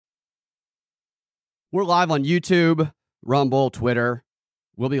We're live on YouTube, Rumble, Twitter.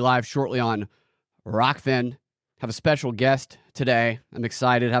 We'll be live shortly on Rockfin. Have a special guest today. I'm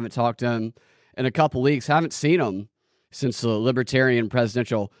excited. Haven't talked to him in a couple weeks. Haven't seen him since the Libertarian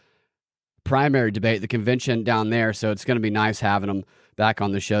presidential primary debate, the convention down there. So it's going to be nice having him back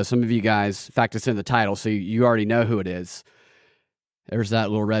on the show. Some of you guys, in fact, it's in the title, so you already know who it is. There's that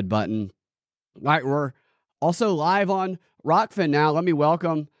little red button. All right, we're also live on Rockfin now. Let me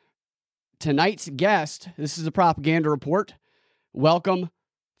welcome tonight's guest. This is a propaganda report. Welcome,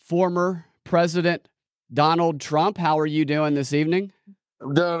 former President Donald Trump. How are you doing this evening?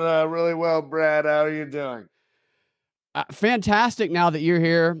 I'm doing really well, Brad. How are you doing? Fantastic now that you're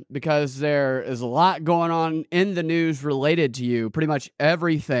here, because there is a lot going on in the news related to you. Pretty much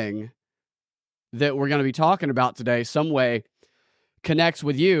everything that we're going to be talking about today some way connects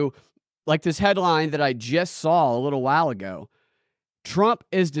with you. Like this headline that I just saw a little while ago. Trump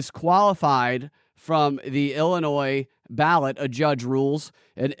is disqualified from the Illinois ballot, a judge rules.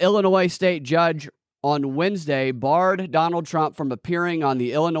 An Illinois state judge on Wednesday barred Donald Trump from appearing on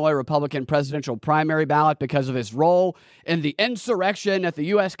the Illinois Republican presidential primary ballot because of his role in the insurrection at the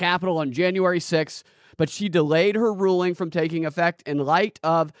U.S. Capitol on January 6th, but she delayed her ruling from taking effect in light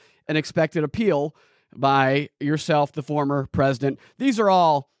of an expected appeal by yourself, the former president. These are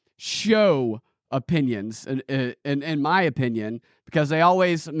all show opinions, in my opinion, because they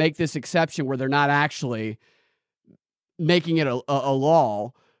always make this exception where they're not actually making it a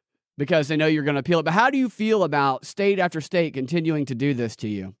law because they know you're going to appeal it. But how do you feel about state after state continuing to do this to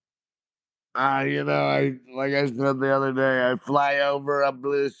you? Like I said the other day, I fly over a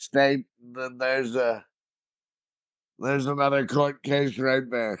blue state, and then there's another court case right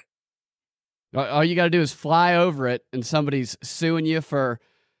there. All you got to do is fly over it, and somebody's suing you for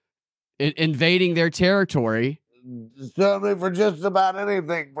invading their territory. Sue me for just about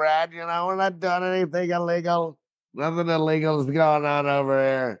anything, Brad. We're not doing anything illegal. Nothing illegal is going on over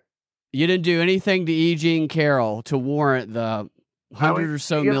here. You didn't do anything to E. Jean Carroll to warrant the 100 or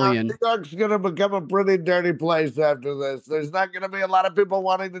so million. New York's going to become a pretty dirty place after this. There's not going to be a lot of people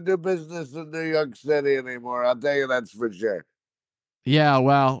wanting to do business in New York City anymore. I'll tell you that's for sure. Yeah,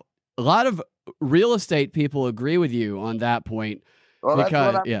 well, a lot of real estate people agree with you on that point. Well, that's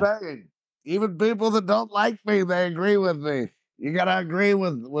what I'm saying. Even people that don't like me, they agree with me. You got to agree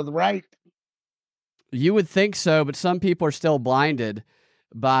with right. You would think so, but some people are still blinded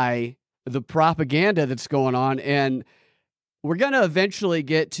by the propaganda that's going on. And we're going to eventually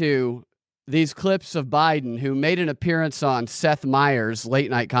get to these clips of Biden, who made an appearance on Seth Meyers' late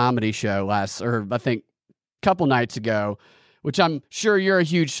night comedy show I think a couple nights ago, which I'm sure you're a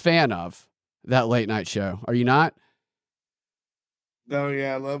huge fan of, that late night show. Are you not? Oh,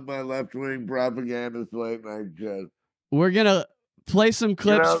 yeah, I love my left-wing propagandist late night shows. We're going to play some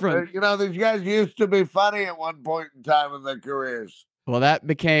clips from... these guys used to be funny at one point in time in their careers. Well, that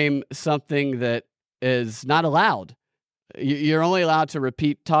became something that is not allowed. You're only allowed to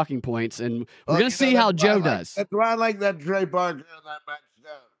repeat talking points, and we're going to see how Joe does. That's why I like that Trey Parker and that Matt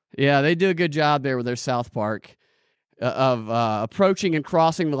Stone. Yeah, they do a good job there with their South Park of approaching and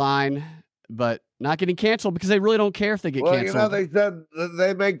crossing the line, but not getting canceled because they really don't care if they get canceled. They said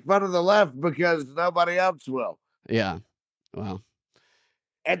they make fun of the left because nobody else will. Yeah, well.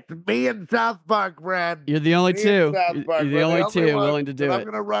 It's me in South Park, Brad. You're the only two. You're the only two willing to do it. I'm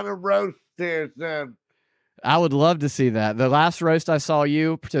going to run a roast here soon. I would love to see that. The last roast I saw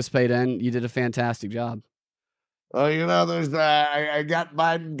you participate in, you did a fantastic job. Well, there's I got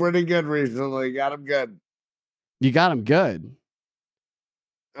Biden pretty good recently. Got him good. You got him good?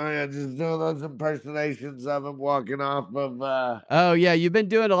 Oh, yeah, just doing those impersonations of him walking off of... Oh, yeah, you've been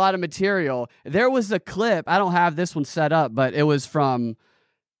doing a lot of material. There was a clip, I don't have this one set up, but it was from,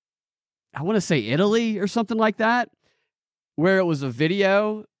 I want to say Italy or something like that, where it was a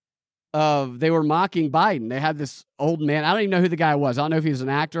video of, they were mocking Biden. They had this old man, I don't even know who the guy was. I don't know if he was an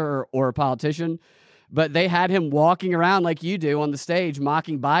actor or a politician, but they had him walking around like you do on the stage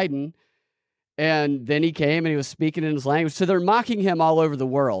mocking Biden. And then he came and he was speaking in his language. So they're mocking him all over the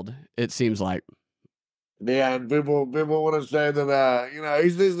world, it seems like. Yeah, and people want to say that,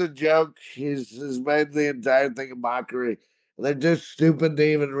 he's just a joke. He's made the entire thing a mockery. They're just stupid to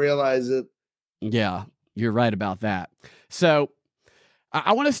even realize it. Yeah, you're right about that. So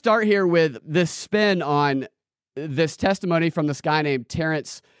I want to start here with this spin on this testimony from this guy named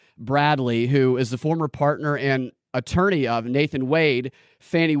Terrence Bradley, who is the former partner and attorney of Nathan Wade.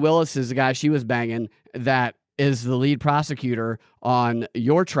 Fannie Willis is the guy she was banging that is the lead prosecutor on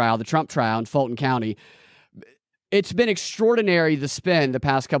your trial, the Trump trial in Fulton County. It's been extraordinary, the spin the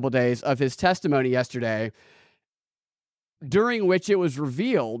past couple of days of his testimony yesterday, during which it was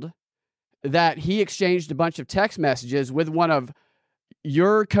revealed that he exchanged a bunch of text messages with one of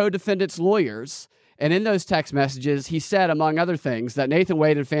your co-defendant's lawyers. And in those text messages, he said, among other things, that Nathan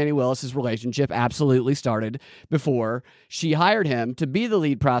Wade and Fani Willis's relationship absolutely started before she hired him to be the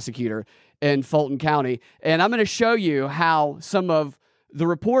lead prosecutor in Fulton County. And I'm going to show you how some of the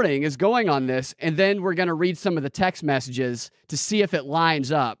reporting is going on this, and then we're going to read some of the text messages to see if it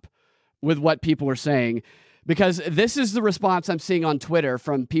lines up with what people are saying, because this is the response I'm seeing on Twitter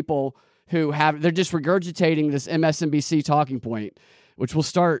from people who they're just regurgitating this MSNBC talking point, which we'll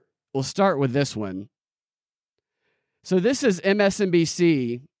start with this one. So this is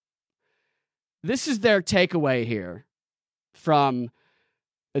MSNBC. This is their takeaway here from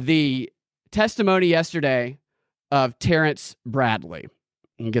the testimony yesterday of Terrence Bradley.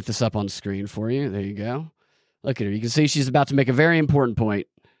 I can get this up on the screen for you. There you go. Look at her. You can see she's about to make a very important point.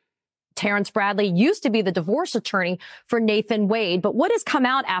 Terrence Bradley used to be the divorce attorney for Nathan Wade, but what has come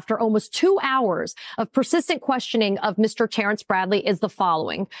out after almost 2 hours of persistent questioning of Mr. Terrence Bradley is the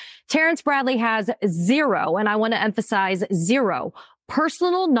following. Terrence Bradley has zero, and I want to emphasize zero,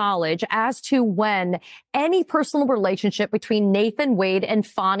 personal knowledge as to when any personal relationship between Nathan Wade and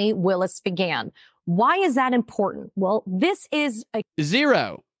Fani Willis began. Why is that important? Well, this is a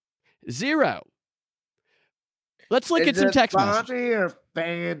zero. Let's look at some text messages. Fani or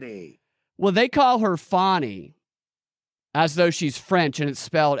Fani? Well, they call her Fani as though she's French, and it's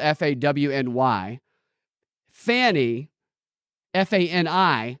spelled Fawny. Fani,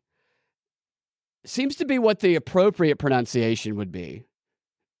 Fani, seems to be what the appropriate pronunciation would be,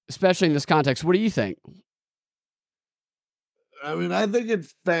 especially in this context. What do you think? I mean, I think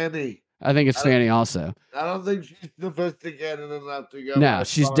it's Fani. I think it's Fani also. I don't think she's sophisticated enough to go. No,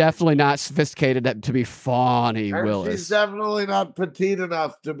 she's definitely not sophisticated to be Fani Willis. She's definitely not petite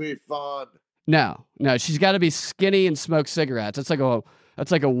enough to be Fawn. No, she's got to be skinny and smoke cigarettes. That's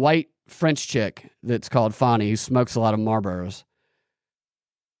like a white French chick that's called Fani who smokes a lot of Marlboros.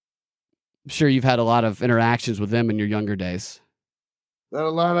 I'm sure you've had a lot of interactions with them in your younger days. Had a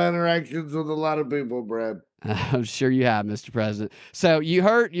lot of interactions with a lot of people, Brad. I'm sure you have, Mr. President. So you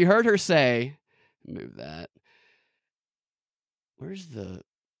heard her say, move that. Where's the...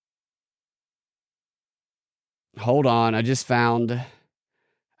 Hold on, I just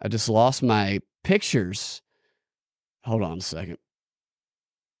lost my pictures. Hold on a second.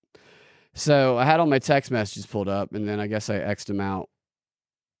 So I had all my text messages pulled up, and then I guess I X'd them out.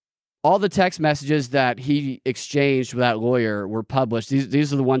 All the text messages that he exchanged with that lawyer were published.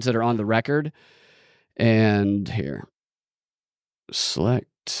 These are the ones that are on the record. And here,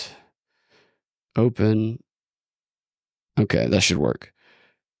 select, open. Okay, that should work.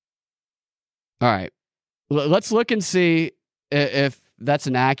 All right. Let's look and see if that's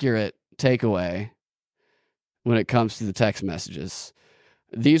an accurate takeaway when it comes to the text messages.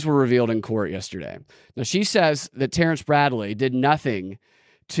 These were revealed in court yesterday. Now, she says that Terrence Bradley did nothing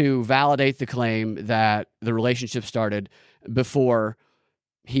to validate the claim that the relationship started before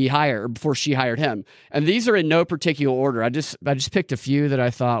she hired him. And these are in no particular order. I just picked a few that I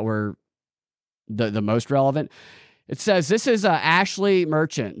thought were the most relevant. It says, this is Ashley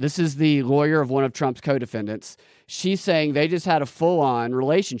Merchant. This is the lawyer of one of Trump's co-defendants. She's saying they just had a full-on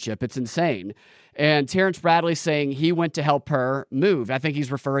relationship. It's insane. And Terrence Bradley saying he went to help her move. I think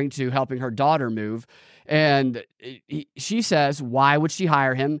he's referring to helping her daughter move. And she says, why would she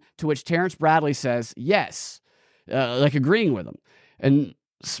hire him? To which Terrence Bradley says, yes, like agreeing with him. And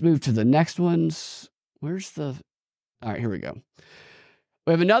let's move to the next ones. All right, here we go.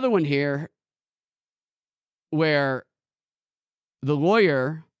 We have another one here where the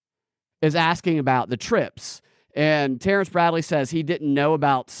lawyer is asking about the trips. And Terrence Bradley says he didn't know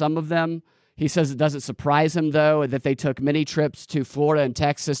about some of them. He says it doesn't surprise him, though, that they took many trips to Florida and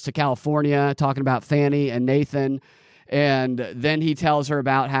Texas to California, talking about Fani and Nathan. And then he tells her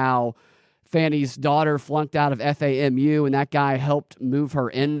about how Fani's daughter flunked out of FAMU, and that guy helped move her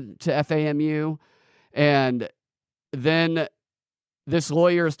into FAMU. And then this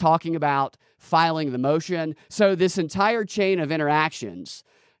lawyer is talking about filing the motion. So this entire chain of interactions,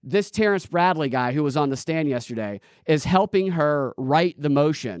 this Terrence Bradley guy who was on the stand yesterday is helping her write the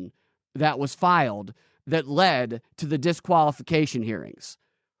motion that was filed that led to the disqualification hearings.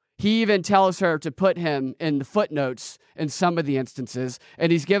 He even tells her to put him in the footnotes in some of the instances,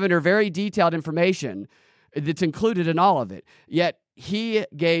 and he's given her very detailed information that's included in all of it. Yet he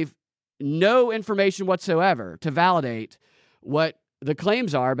gave no information whatsoever to validate what the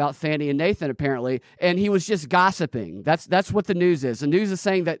claims are about Fani and Nathan, apparently, and he was just gossiping. That's what the news is. The news is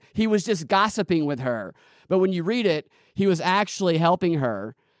saying that he was just gossiping with her. But when you read it, he was actually helping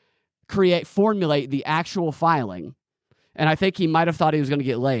her formulate the actual filing. And I think he might have thought he was going to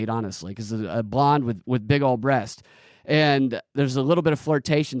get laid, honestly, because a blonde with big old breast. And there's a little bit of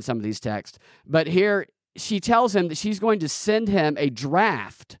flirtation in some of these texts. But here she tells him that she's going to send him a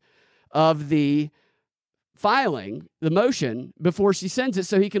draft of the filing, the motion, before she sends it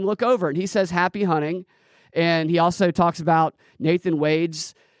so he can look over it. And he says, happy hunting. And he also talks about Nathan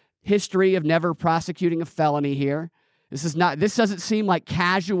Wade's history of never prosecuting a felony here. This doesn't seem like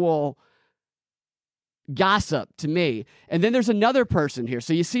casual gossip to me. And then there's another person here.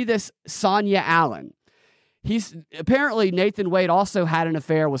 So you see this Sonia Allen. Apparently Nathan Wade also had an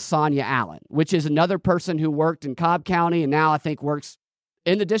affair with Sonia Allen, which is another person who worked in Cobb County and now I think works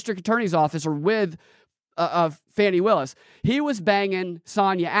in the district attorney's office or with Fannie Willis. He was banging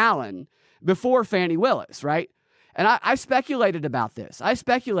Sonia Allen before Fannie Willis, right? And I speculated about this. I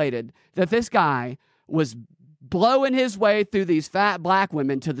speculated that this guy was blowing his way through these fat black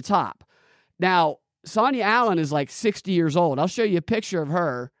women to the top. Now, Sonia Allen is like 60 years old. I'll show you a picture of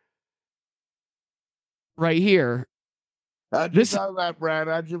her right here. How'd you know that, Brad?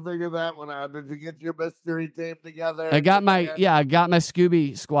 How'd you figure that one out? Did you get your mystery team together? I got my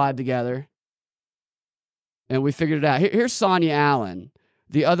Scooby squad together, and we figured it out. Here's Sonia Allen,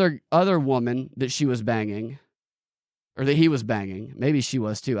 the other woman that she was banging, or that he was banging. Maybe she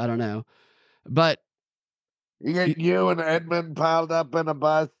was too. I don't know. But you and Edmund piled up in a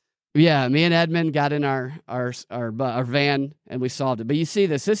bus. Yeah, me and Edmund got in our van and we solved it. But you see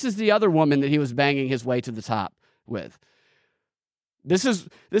this. This is the other woman that he was banging his way to the top with. This is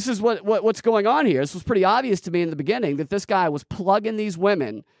what's going on here. This was pretty obvious to me in the beginning that this guy was plugging these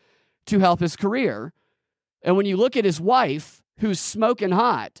women to help his career. And when you look at his wife, who's smoking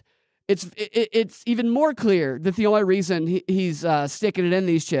hot, it's even more clear that the only reason he's sticking it in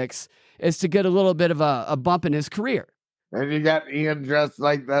these chicks is to get a little bit of a bump in his career. And you got Ian dressed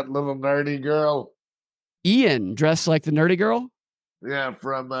like that little nerdy girl. Ian dressed like the nerdy girl? Yeah,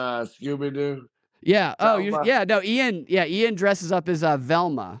 from Scooby-Doo. Yeah. Velma. Oh, yeah. No, Ian. Yeah, Ian dresses up as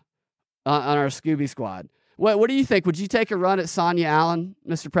Velma on our Scooby squad. What do you think? Would you take a run at Sonia Allen,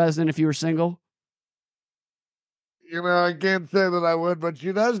 Mr. President, if you were single? You know, I can't say that I would, but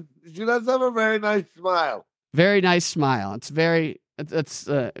she does have a very nice smile. Very nice smile. It's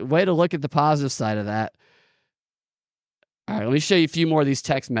a way to look at the positive side of that. All right, let me show you a few more of these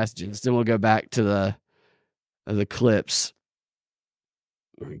text messages. Then we'll go back to the clips.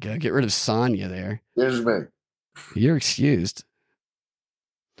 There we go. Get rid of Sonia there. Excuse me. You're excused.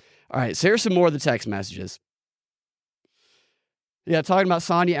 All right, so here's some more of the text messages. Yeah, talking about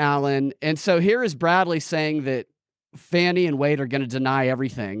Sonia Allen. And so here is Bradley saying that Fannie and Wade are going to deny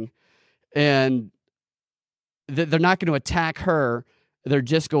everything. And that they're not going to attack her. They're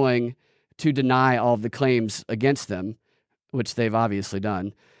just going to deny all of the claims against them, which they've obviously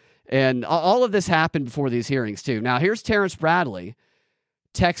done. And all of this happened before these hearings, too. Now, here's Terrence Bradley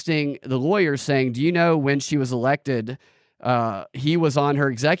texting the lawyers saying, do you know when she was elected, he was on her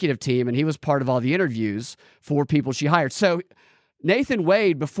executive team and he was part of all the interviews for people she hired. So Nathan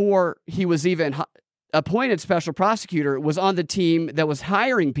Wade, before he was even appointed special prosecutor, was on the team that was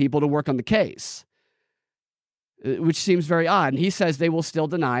hiring people to work on the case, which seems very odd. And he says they will still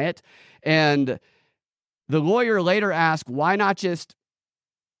deny it. And the lawyer later asked, why not just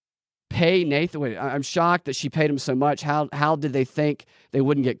pay Nathan? Wait, I'm shocked that she paid him so much. How did they think they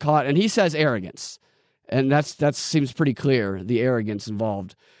wouldn't get caught? And he says arrogance. And that seems pretty clear, the arrogance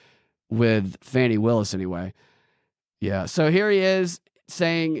involved with Fannie Willis anyway. Yeah, so here he is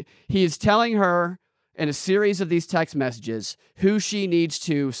saying he is telling her in a series of these text messages who she needs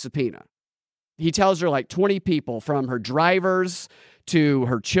to subpoena. He tells her like 20 people, from her drivers to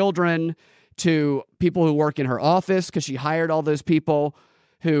her children to people who work in her office, because she hired all those people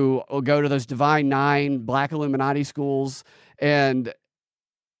who will go to those Divine Nine Black Illuminati schools. And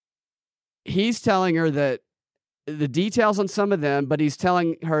he's telling her that the details on some of them, but he's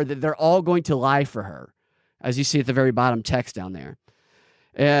telling her that they're all going to lie for her, as you see at the very bottom text down there.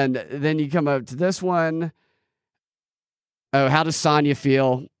 And then you come up to this one. Oh, how does Sonia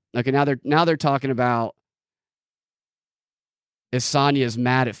feel? Okay, now they're talking about if Sonia's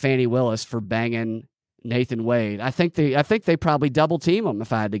mad at Fannie Willis for banging Nathan Wade. I think they probably double team him,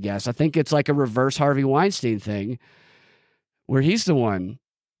 if I had to guess. I think it's like a reverse Harvey Weinstein thing, where he's the one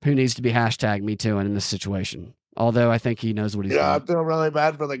who needs to be hashtag me too in this situation. Although I think he knows what he's doing. Yeah, I feel really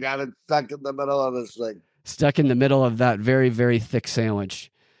bad for the guy that's stuck in the middle of this thing. Stuck in the middle of that very, very thick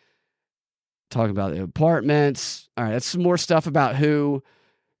sandwich. Talking about the apartments. All right, that's some more stuff about who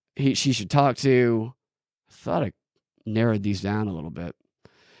she should talk to. I thought I narrowed these down a little bit.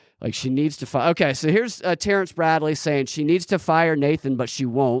 Like, she needs to fire. Okay, so here's Terrence Bradley saying she needs to fire Nathan, but she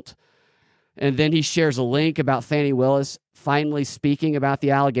won't. And then he shares a link about Fani Willis finally speaking about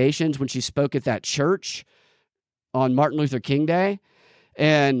the allegations when she spoke at that church on Martin Luther King Day.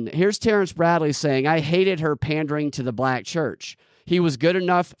 And here's Terrence Bradley saying, I hated her pandering to the black church. He was good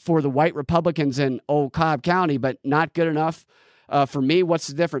enough for the white Republicans in Old Cobb County, but not good enough for me. What's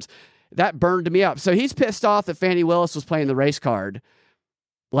the difference? That burned me up. So he's pissed off that Fani Willis was playing the race card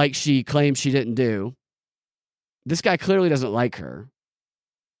like she claims she didn't do. This guy clearly doesn't like her.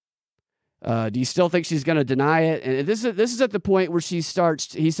 Do you still think she's going to deny it? And this is at the point where he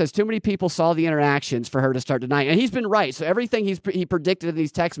says too many people saw the interactions for her to start denying. And he's been right. So everything he predicted in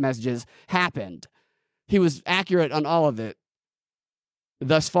these text messages happened. He was accurate on all of it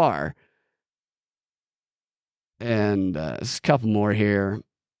thus far. And there's a couple more here.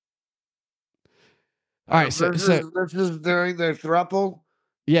 All right. So this is during the throuple?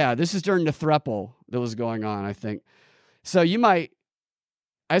 Yeah, this is during the throuple that was going on, I think. So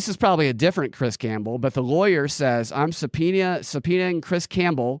this is probably a different Chris Campbell, but the lawyer says, I'm subpoenaing Chris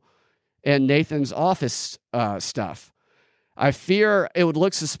Campbell and Nathan's office stuff. I fear it would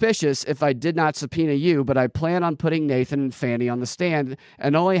look suspicious if I did not subpoena you, but I plan on putting Nathan and Fani on the stand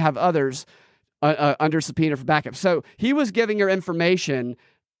and only have others under subpoena for backup. So he was giving her information,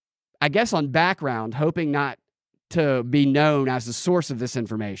 I guess, on background, hoping not to be known as the source of this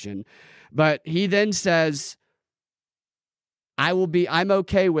information. But he then says, I'm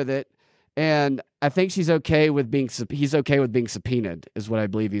okay with it. And I think he's okay with being subpoenaed is what I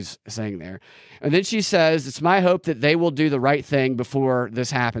believe he's saying there. And then she says, it's my hope that they will do the right thing before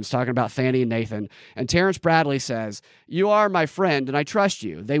this happens, talking about Fani and Nathan. And Terrence Bradley says, you are my friend and I trust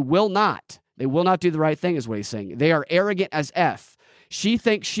you. They will not do the right thing is what he's saying. They are arrogant as F. She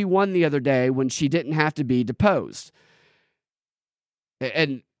thinks she won the other day when she didn't have to be deposed.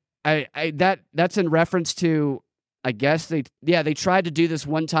 And that's in reference to, I guess they tried to do this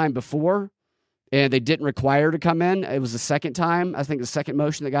one time before and they didn't require her to come in. It was the second time, I think the second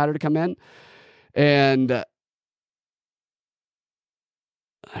motion that got her to come in. And all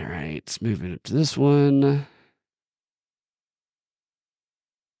right, let's move into this one.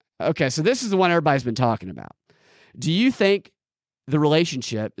 Okay, so this is the one everybody's been talking about. Do you think the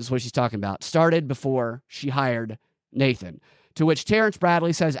relationship, is what she's talking about, started before she hired Nathan? To which Terrence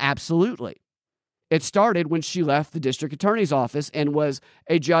Bradley says, absolutely. It started when she left the district attorney's office and was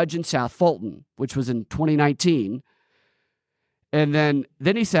a judge in South Fulton, which was in 2019. And then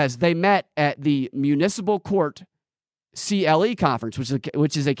he says they met at the Municipal Court CLE conference,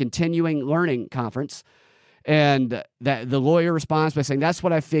 which is a continuing learning conference. And that the lawyer responds by saying, that's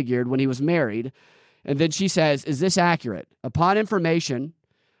what I figured when he was married. And then she says, is this accurate? Upon information,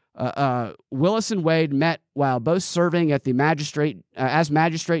 Willis and Wade met while both serving at the as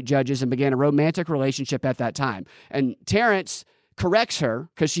magistrate judges and began a romantic relationship at that time. And Terrence corrects her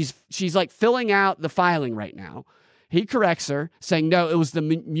because she's like filling out the filing right now. He corrects her saying, no, it was the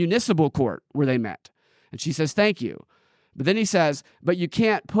municipal court where they met. And she says, thank you. But then he says, but you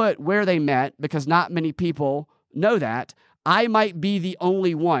can't put where they met because not many people know that. I might be the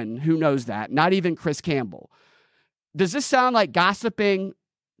only one who knows that, not even Chris Campbell. Does this sound like gossiping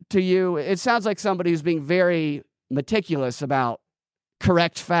to you? It sounds like somebody who's being very meticulous about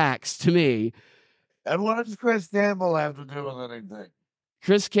correct facts to me. And what does Chris Campbell have to do with anything?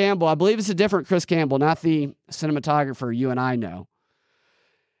 Chris Campbell, I believe it's a different Chris Campbell, not the cinematographer you and I know.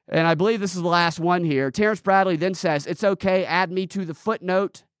 And I believe this is the last one here. Terrence Bradley then says, it's okay, add me to the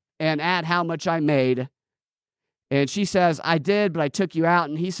footnote and add how much I made. And she says, I did, but I took you out.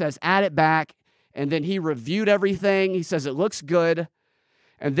 And he says, add it back. And then he reviewed everything. He says, it looks good.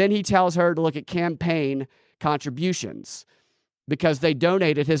 And then he tells her to look at campaign contributions because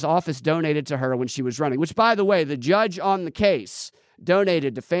his office donated to her when she was running, which, by the way, the judge on the case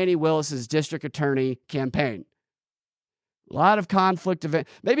donated to Fani Willis's district attorney campaign. A lot of conflict of it.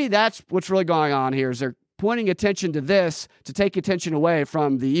 Maybe that's what's really going on here is they're pointing attention to this to take attention away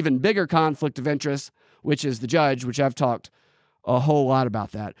from the even bigger conflict of interest, which is the judge, which I've talked a whole lot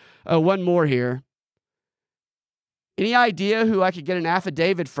about that. One more here. Any idea who I could get an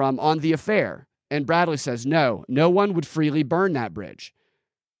affidavit from on the affair? And Bradley says, no one would freely burn that bridge.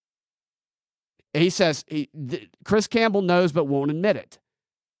 He says, Chris Campbell knows but won't admit it.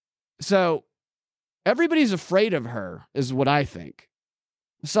 So everybody's afraid of her is what I think.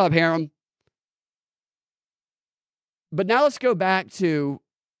 What's up, Harem? But now let's go back to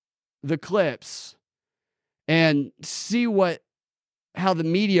the clips and see how the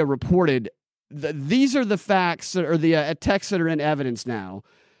media reported. These are the facts or the texts that are in evidence now.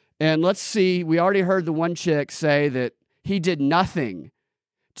 And let's see, we already heard the one chick say that he did nothing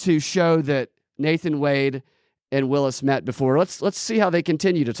to show that Nathan Wade and Willis met before. Let's see how they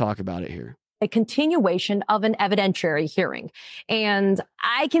continue to talk about it here. a continuation of an evidentiary hearing. And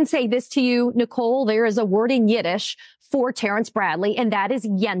I can say this to you, Nicole, there is a word in Yiddish for Terrence Bradley, and that is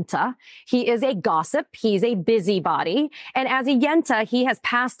yenta. He is a gossip. He's a busybody. And as a yenta, he has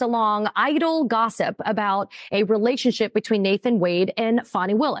passed along idle gossip about a relationship between Nathan Wade and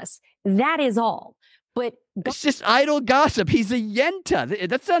Fani Willis. That is all. But it's just idle gossip. He's a yenta.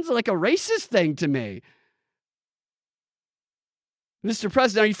 That sounds like a racist thing to me. Mr.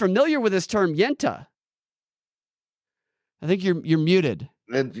 President, are you familiar with this term yenta? I think you're muted.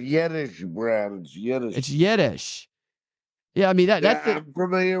 It's Yiddish, Brad. It's Yiddish. It's Yiddish. Yeah, I mean that's. I'm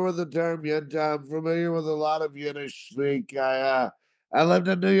familiar with the term yenta. I'm familiar with a lot of Yiddish speak. I lived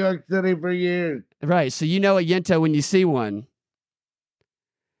in New York City for years. Right, so you know a yenta when you see one.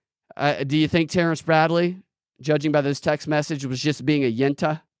 Do you think Terrence Bradley, judging by this text message, was just being a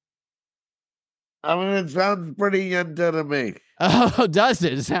yenta? I mean, it sounds pretty yenta to me. Oh, does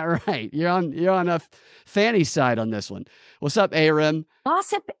it? Is that right? You're on a Fanny side on this one. What's up, Aram?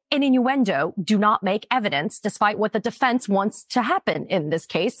 Gossip and innuendo do not make evidence, despite what the defense wants to happen in this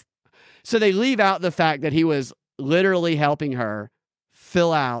case. So they leave out the fact that he was literally helping her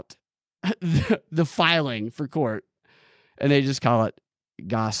fill out the filing for court, and they just call it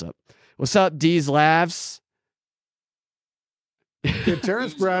gossip. What's up, D's Laughs?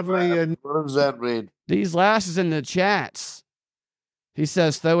 Terrence Bradley and what does that mean? D's Laughs is in the chats. He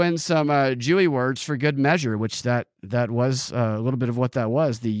says, throw in some Jewy words for good measure, which that was a little bit of what that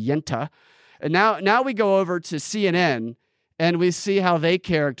was, the yenta. And now we go over to CNN, and we see how they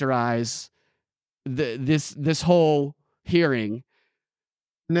characterize this whole hearing.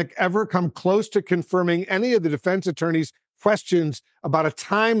 Nick ever come close to confirming any of the defense attorney's questions about a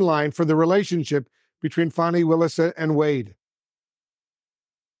timeline for the relationship between Fani Willis and Wade?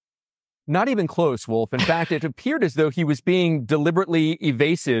 Not even close, Wolf. In fact, it appeared as though he was being deliberately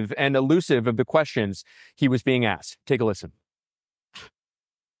evasive and elusive of the questions he was being asked. Take a listen.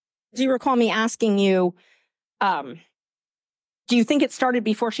 Do you recall me asking you, do you think it started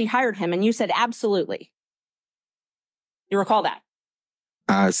before she hired him? And you said, absolutely. You recall that?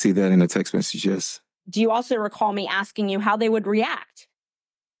 I see that in the text message, yes. Do you also recall me asking you how they would react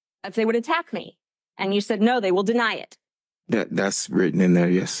if they would attack me? And you said, no, they will deny it. That's written in there,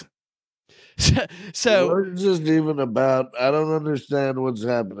 yes. So what is this even about? I don't understand what's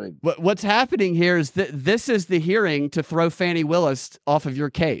happening. What's happening here is that this is the hearing to throw Fani Willis off of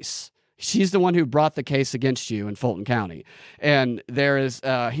your case. She's the one who brought the case against you in Fulton County. And there is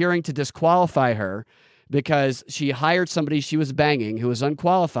a hearing to disqualify her because she hired somebody she was banging who was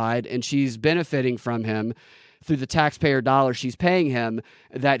unqualified, and she's benefiting from him through the taxpayer dollars she's paying him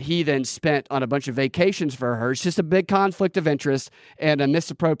that he then spent on a bunch of vacations for her. It's just a big conflict of interest and a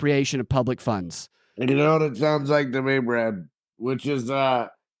misappropriation of public funds. And you know what it sounds like to me, Brad? Which is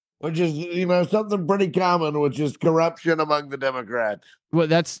something pretty common, which is corruption among the Democrats. Well,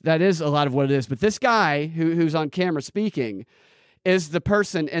 that is a lot of what it is. But this guy who's on camera speaking is the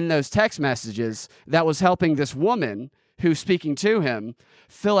person in those text messages that was helping this woman who's speaking to him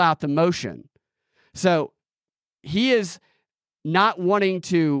fill out the motion. So he is not wanting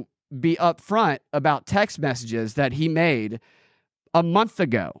to be upfront about text messages that he made a month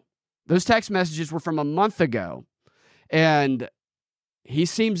ago. Those text messages were from a month ago. And he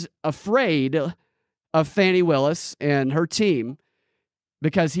seems afraid of Fani Willis and her team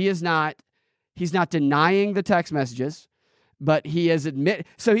because he's not denying the text messages, but he has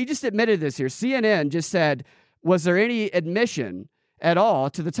so he just admitted this here. CNN just said, was there any admission at all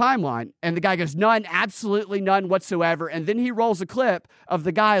to the timeline? And the guy goes, none, absolutely none whatsoever. And then he rolls a clip of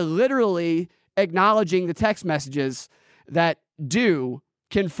the guy literally acknowledging the text messages that do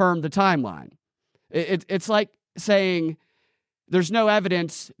confirm the timeline. It's like saying there's no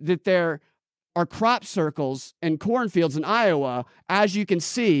evidence that there are crop circles in cornfields in Iowa, as you can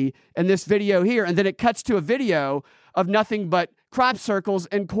see in this video here. And then it cuts to a video of nothing but crop circles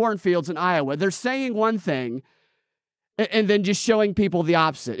and cornfields in Iowa. They're saying one thing and then just showing people the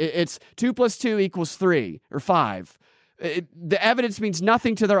opposite. It's 2 + 2 = 3 or 5. The evidence means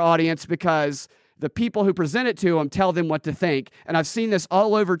nothing to their audience because the people who present it to them tell them what to think. And I've seen this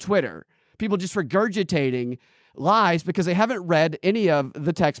all over Twitter. People just regurgitating lies because they haven't read any of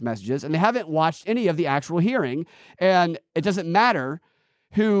the text messages and they haven't watched any of the actual hearing. And it doesn't matter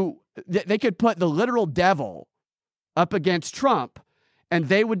who, they could put the literal devil up against Trump and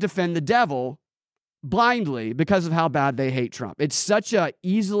they would defend the devil blindly because of how bad they hate Trump. It's such a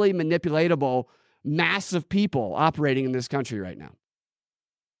easily manipulatable mass of people operating in this country right now.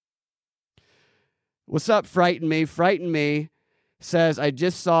 What's up, Frighten Me? Frighten Me says, I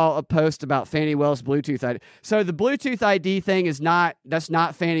just saw a post about Fani Willis Bluetooth ID. So the Bluetooth ID thing that's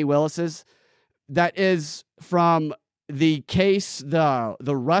not Fani Willis's. that is from the case, the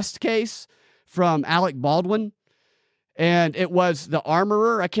Rust case from Alec Baldwin. And it was the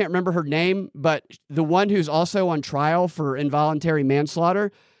armorer. I can't remember her name, but the one who's also on trial for involuntary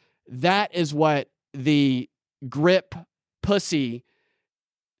manslaughter. That is what the Grip Pussy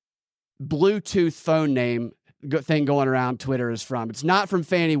Bluetooth phone name thing going around Twitter is from. It's not from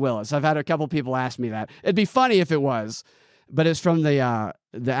Fani Willis. I've had a couple people ask me that. It'd be funny if it was, but it's from the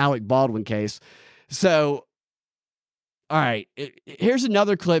Alec Baldwin case. So, all right, here's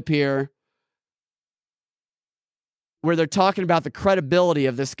another clip here where they're talking about the credibility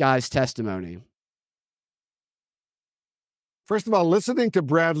of this guy's testimony. First of all, listening to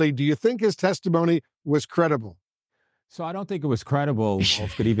Bradley, do you think his testimony was credible? So I don't think it was credible.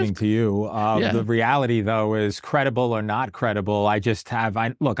 Wolf, good evening to you. The reality, though, is credible or not credible. I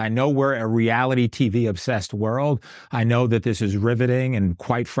know we're a reality TV obsessed world. I know that this is riveting and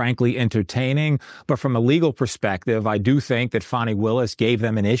quite frankly entertaining. But from a legal perspective, I do think that Fani Willis gave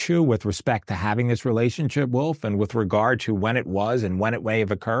them an issue with respect to having this relationship, Wolf, and with regard to when it was and when it may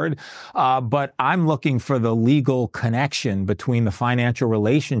have occurred. But I'm looking for the legal connection between the financial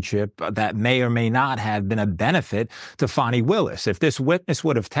relationship that may or may not have been a benefit to Fani Willis. If this witness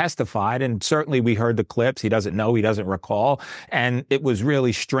would have testified, and certainly we heard the clips, he doesn't know, he doesn't recall, and it was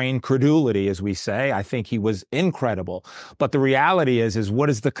really strained credulity, as we say. I think he was incredible. But the reality is what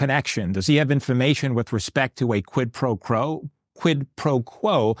is the connection? Does he have information with respect to a quid pro quo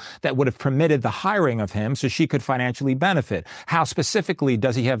that would have permitted the hiring of him so she could financially benefit? How specifically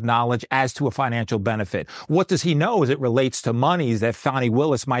does he have knowledge as to a financial benefit? What does he know as it relates to monies that Fani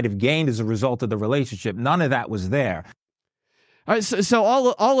Willis might have gained as a result of the relationship? None of that was there. All right, so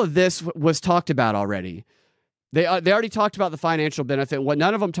all of this was talked about already. They already talked about the financial benefit. What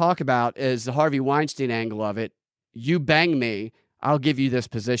none of them talk about is the Harvey Weinstein angle of it. You bang me, I'll give you this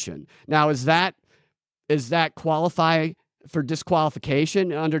position. Now, is that qualify for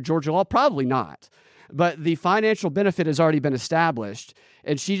disqualification under Georgia law? Probably not. But the financial benefit has already been established.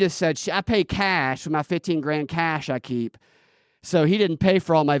 And she just said, I pay cash with my $15,000 cash I keep. So he didn't pay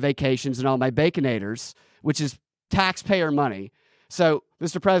for all my vacations and all my baconators, which is taxpayer money. So,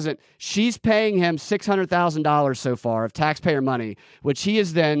 Mr. President, she's paying him $600,000 so far of taxpayer money, which he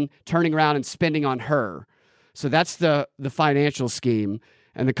is then turning around and spending on her. So that's the financial scheme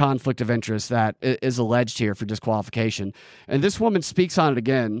and the conflict of interest that is alleged here for disqualification. And this woman speaks on it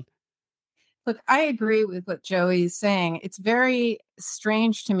again. Look, I agree with what Joey's saying. It's very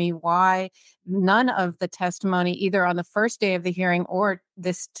strange to me why none of the testimony, either on the first day of the hearing or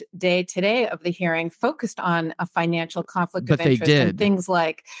this day today of the hearing, focused on a financial conflict of interest. They did. And things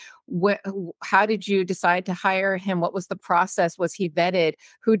like, how did you decide to hire him? What was the process? Was he vetted?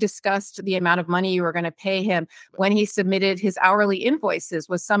 Who discussed the amount of money you were going to pay him? When he submitted his hourly invoices,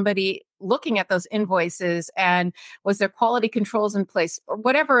 was somebody looking at those invoices, and was there quality controls in place? Or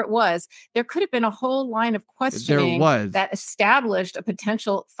whatever it was, there could have been a whole line of questioning that established a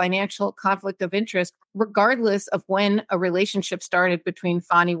potential financial conflict of interest, regardless of when a relationship started between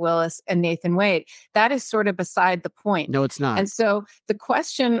Fani Willis and Nathan Wade. That is sort of beside the point. No, it's not. And so the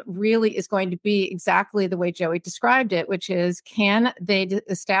question really is going to be exactly the way Joey described it, which is, can they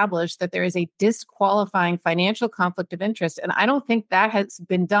establish that there is a disqualifying financial conflict of interest? And I don't think that has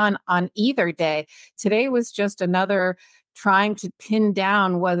been done on either day. Today was just another trying to pin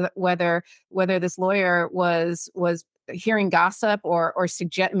down whether this lawyer was hearing gossip or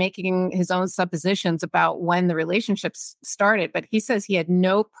making his own suppositions about when the relationship started. But he says he had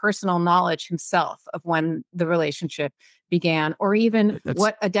no personal knowledge himself of when the relationship began, or even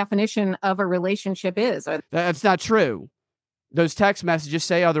what a definition of a relationship is. That's not true. Those text messages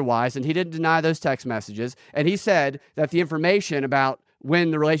say otherwise, and he didn't deny those text messages. And he said that the information about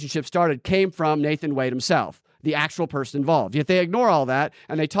when the relationship started came from Nathan Wade himself, the actual person involved. Yet they ignore all that,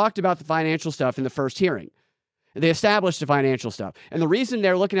 and they talked about the financial stuff in the first hearing. They established the financial stuff. And the reason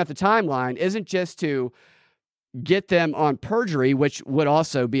they're looking at the timeline isn't just to get them on perjury, which would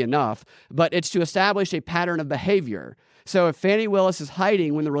also be enough, but it's to establish a pattern of behavior. So if Fani Willis is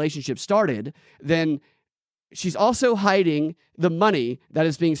hiding when the relationship started, then she's also hiding the money that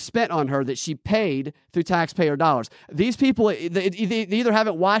is being spent on her that she paid through taxpayer dollars. These people, they either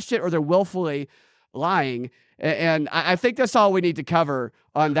haven't watched it or they're willfully lying. And I think that's all we need to cover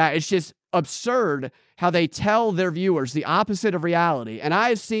on that. It's just absurd how they tell their viewers the opposite of reality. And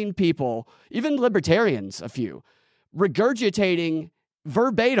I've seen people, even libertarians, a few, regurgitating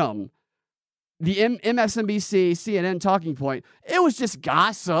verbatim the MSNBC, CNN talking point. It was just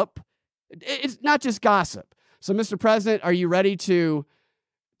gossip. It's not just gossip. So, Mr. President, are you ready to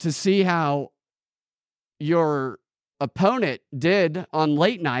see how your opponent did on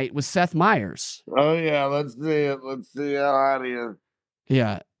late night with Seth Meyers. Oh yeah, let's see it. Let's see how out here.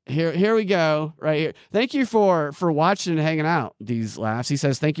 Yeah. Here we go, right here. Thank you for watching and hanging out these laughs. He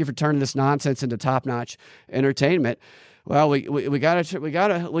says, thank you for turning this nonsense into top-notch entertainment. Well, we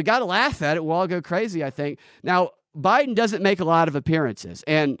gotta laugh at it. We'll all go crazy, I think. Now, Biden doesn't make a lot of appearances,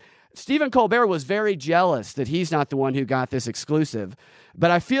 and Stephen Colbert was very jealous that he's not the one who got this exclusive.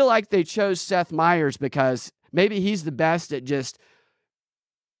 But I feel like they chose Seth Meyers because maybe he's the best at just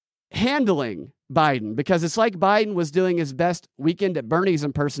handling Biden, because it's like Biden was doing his best Weekend at Bernie's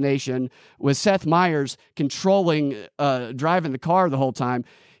impersonation with Seth Meyers controlling, driving the car the whole time.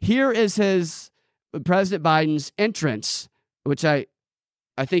 Here is President Biden's entrance, which I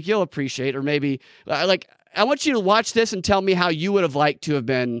think you'll appreciate, or maybe I want you to watch this and tell me how you would have liked to have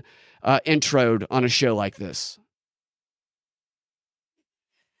been introed on a show like this.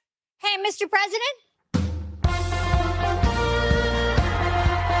 Hey, Mr. President.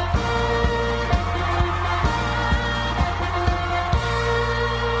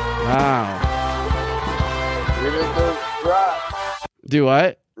 Wow. We didn't do a strut. Do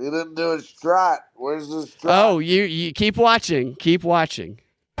what? We didn't do a strut. Where's the strut? Oh, you keep watching. Keep watching.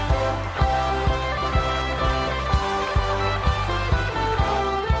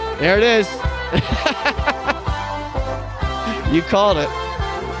 There it is. You called it.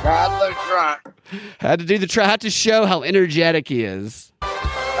 Got the strut. Had to do the try. Had to show how energetic he is.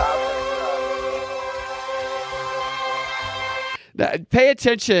 Now, pay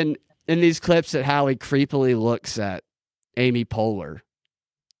attention in these clips at how he creepily looks at Amy Poehler.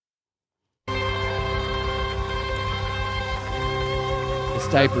 His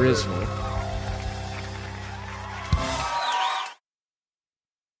diaper is full.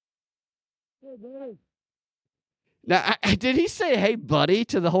 Now, did he say, hey, buddy,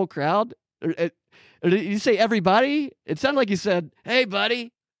 to the whole crowd? Or did he say everybody? It sounded like he said, hey,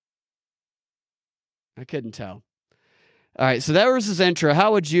 buddy. I couldn't tell. All right, so that was his intro.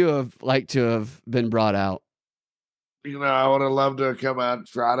 How would you have liked to have been brought out? You know, I would have loved to have come out,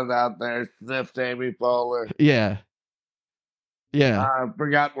 trotted out there, sniffed Amy Poehler. Yeah. Yeah. I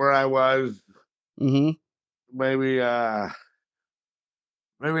forgot where I was. Mm-hmm. Maybe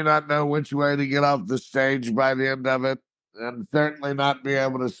not know which way to get off the stage by the end of it, and certainly not be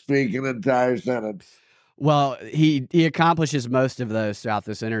able to speak an entire sentence. Well, he accomplishes most of those throughout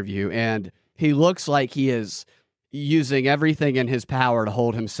this interview, and he looks like he is using everything in his power to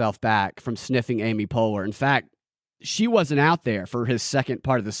hold himself back from sniffing Amy Poehler. In fact, she wasn't out there for his second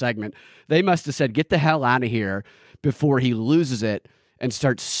part of the segment. They must have said, get the hell out of here before he loses it and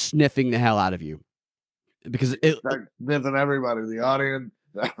starts sniffing the hell out of you. Because sniffing everybody, the audience,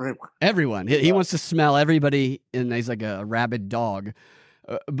 everyone. He wants to smell everybody, and he's like a rabid dog.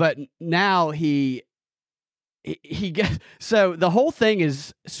 But now he gets, so the whole thing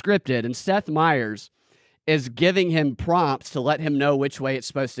is scripted, and Seth Meyers is giving him prompts to let him know which way it's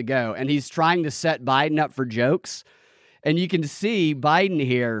supposed to go. And he's trying to set Biden up for jokes. And you can see Biden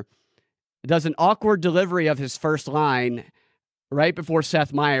here does an awkward delivery of his first line right before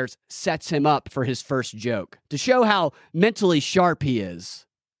Seth Meyers sets him up for his first joke to show how mentally sharp he is.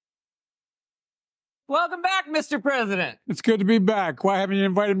 Welcome back, Mr. President. It's good to be back. Why haven't you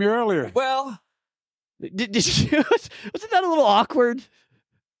invited me earlier? Well, did you, wasn't that a little awkward?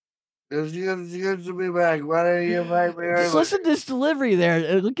 It's good to be back. Why don't you invite me earlier? Just listen to this delivery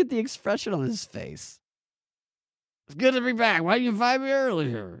there. Look at the expression on his face. It's good to be back. Why didn't you invite me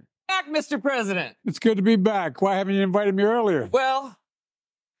earlier? Back, Mr. President. It's good to be back. Why haven't you invited me earlier? Well,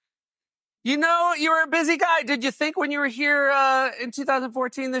 you know, you were a busy guy. Did you think when you were here in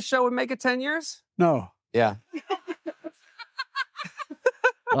 2014 this show would make it 10 years? No. Yeah.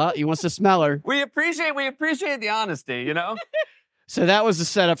 Well, he wants to smell her. We appreciate the honesty, you know? So that was the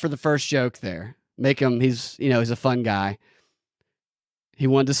setup for the first joke there. Make him, he's a fun guy. He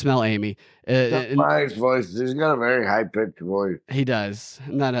wanted to smell Amy. Myers' voice, he's got a very high-pitched voice. He does.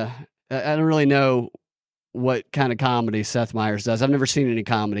 I don't really know what kind of comedy Seth Meyers does. I've never seen any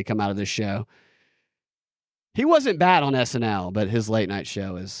comedy come out of this show. He wasn't bad on SNL, but his late night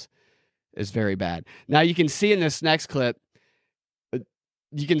show is very bad. Now you can see in this next clip,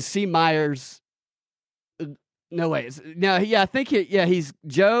 you can see Meyers. No way. No, yeah, I think he's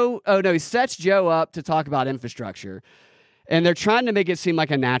Joe. Oh no, he sets Joe up to talk about infrastructure, and they're trying to make it seem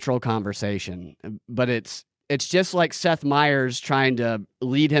like a natural conversation, but it's just like Seth Meyers trying to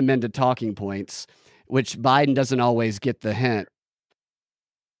lead him into talking points, which Biden doesn't always get the hint.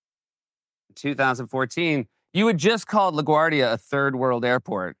 2014, you had just called LaGuardia a third world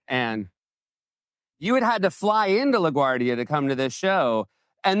airport, and you had to fly into LaGuardia to come to this show.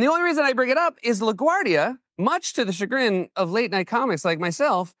 And the only reason I bring it up is LaGuardia much to the chagrin of late night comics like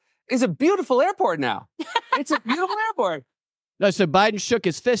myself, is a beautiful airport now. It's a beautiful airport. No, so Biden shook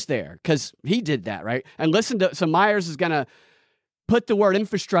his fist there because he did that, right? And so Myers is going to put the word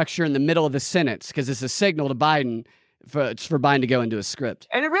infrastructure in the middle of the sentence because it's a signal to Biden for Biden to go into a script.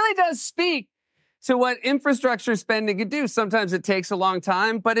 And it really does speak to what infrastructure spending could do. Sometimes it takes a long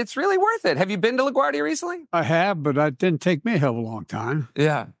time, but it's really worth it. Have you been to LaGuardia recently? I have, but it didn't take me a hell of a long time.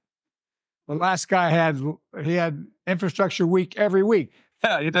 Yeah. The last guy had infrastructure week every week.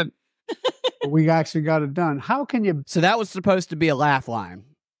 Yeah, you did. We actually got it done. How can you? So that was supposed to be a laugh line.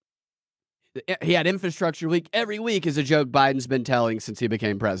 He had infrastructure week every week is a joke Biden's been telling since he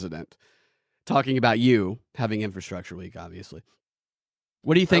became president. Talking about you having infrastructure week, obviously.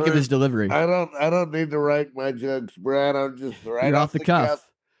 What do you think of his delivery? I don't need to write my jokes, Brad. I'm just You're off the cuff.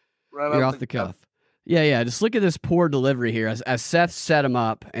 You're off the cuff. Yeah. Just look at this poor delivery here. As Seth set him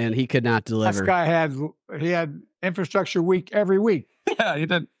up, and he could not deliver. This guy had infrastructure week every week. Yeah, you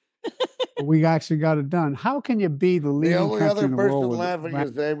did. We actually got it done. How can you be the leading The only country other in the person world laughing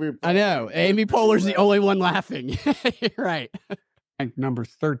is Amy Poehler. I know. Amy Poehler's the only one laughing. You're right. Number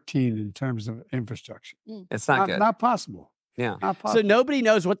 13 in terms of infrastructure. It's not good. Not possible. Yeah. Not possible. So nobody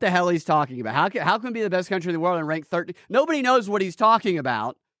knows what the hell he's talking about. How can he be the best country in the world and rank 13? Nobody knows what he's talking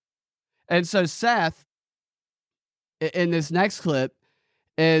about. And so Seth, in this next clip,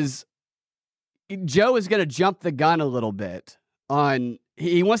 Joe is going to jump the gun a little bit on.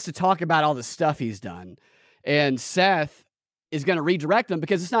 He wants to talk about all the stuff he's done. And Seth is going to redirect him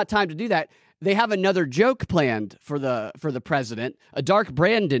because it's not time to do that. They have another joke planned for the president, a Dark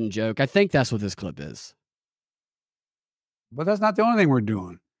Brandon joke. I think that's what this clip is. But that's not the only thing we're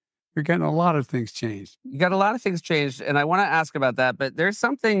doing. We're getting a lot of things changed. You got a lot of things changed, and I want to ask about that, but there's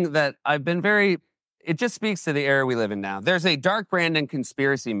something that I've been it just speaks to the era we live in now. There's a Dark Brandon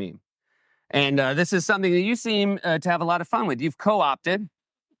conspiracy meme. And this is something that you seem to have a lot of fun with. You've co-opted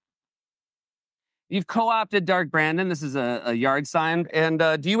Dark Brandon. This is a yard sign. And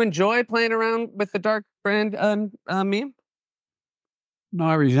do you enjoy playing around with the Dark Brand meme? No,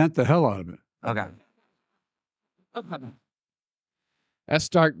 I resent the hell out of it. Okay. That's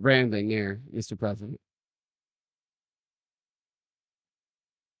Dark Branding here, Mr. President.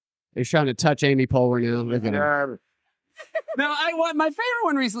 He's trying to touch Amy Poehler now. Look at him. No, my favorite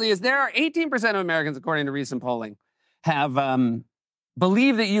one recently is there are 18% of Americans, according to recent polling, have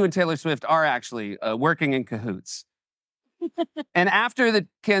believe that you and Taylor Swift are actually working in cahoots. And after the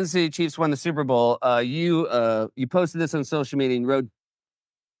Kansas City Chiefs won the Super Bowl, you posted this on social media and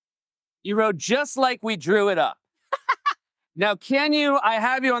you wrote just like we drew it up. Now, I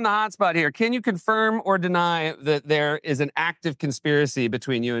have you on the hot spot here. Can you confirm or deny that there is an active conspiracy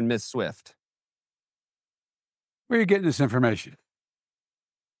between you and Miss Swift? Where are you getting this information?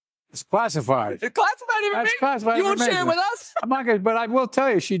 It's classified. It's classified information? That's classified You won't information. share it with us? I'm not gonna, but I will tell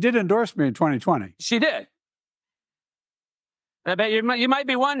you, she did endorse me in 2020. She did. I bet you might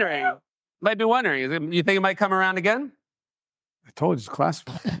be wondering. You think it might come around again? I told you it's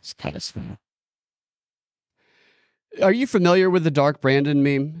classified. It's classified. Are you familiar with the Dark Brandon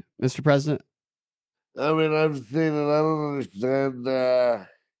meme, Mr. President? I mean, I've seen it. I don't understand.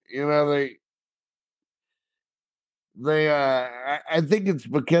 I think it's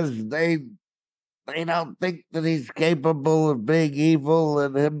because they don't think that he's capable of being evil,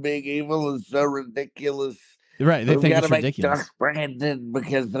 and him being evil is so ridiculous. Right, they think it's ridiculous. Dark Brandon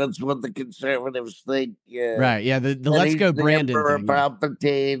because that's what the conservatives think. Right, yeah, the Let's Go Brandon thing.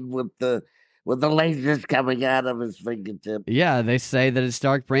 Palpatine with the lasers coming out of his fingertip. Yeah, they say that it's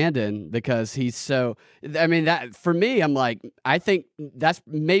Dark Brandon because he's so. I mean, that for me, I'm like, I think that's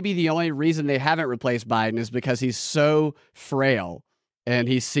maybe the only reason they haven't replaced Biden is because he's so frail and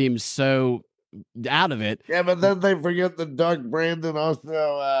he seems so out of it. Yeah, but then they forget that Dark Brandon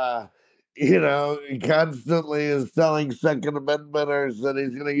also, constantly is selling Second Amendmenters and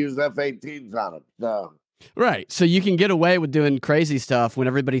he's going to use F-18s on them. So. Right. So you can get away with doing crazy stuff when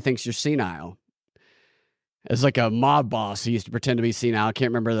everybody thinks you're senile. It's like a mob boss who used to pretend to be senile. I can't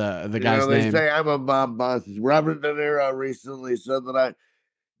remember the guy's name. They say I'm a mob boss. Robert De Niro recently said that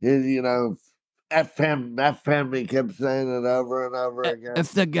F him. He kept saying it over and over again.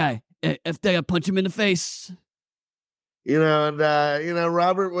 F that guy. F that guy, punch him in the face. Robert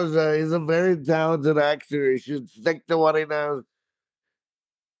he's a very talented actor. He should stick to what he knows.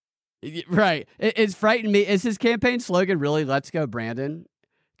 Right. It's frightened me. Is his campaign slogan really "Let's Go Brandon"?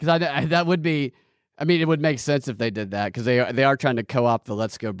 Because that would be. I mean, it would make sense if they did that because they are trying to co-opt the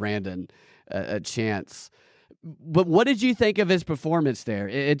 "Let's Go Brandon" chance. But what did you think of his performance there?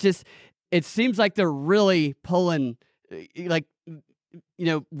 It seems like they're really pulling. Like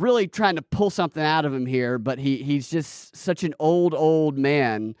really trying to pull something out of him here, but he's just such an old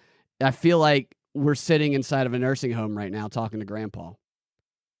man. I feel like we're sitting inside of a nursing home right now talking to Grandpa.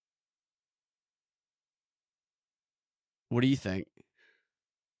 What do you think?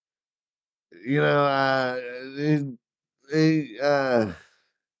 He doesn't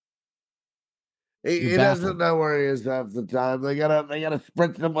know where he is half the time. They gotta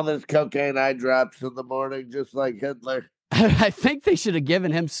spritz him with his cocaine eye drops in the morning, just like Hitler. I think they should have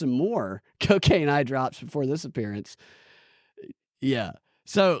given him some more cocaine eye drops before this appearance. Yeah.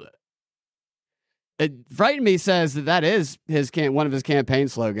 So Frighten Me says that is one of his campaign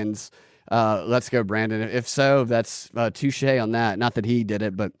slogans. Let's go, Brandon. If so, that's touche on that. Not that he did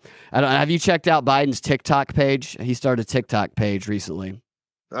it, but have you checked out Biden's TikTok page? He started a TikTok page recently.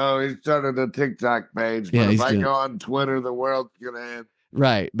 Oh, he started a TikTok page. But if I go on Twitter, the world's gonna end.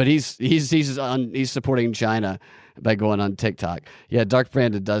 Right, but he's supporting China by going on TikTok. Yeah, Dark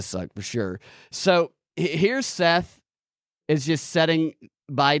Brandon does suck for sure. So here's Seth is just setting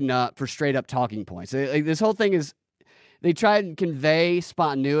Biden up for straight up talking points. This whole thing is they try and convey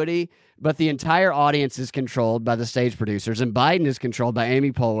spontaneity, but the entire audience is controlled by the stage producers, and Biden is controlled by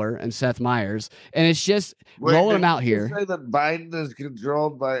Amy Poehler and Seth Meyers, and it's just rolling them out here. Did you say that Biden is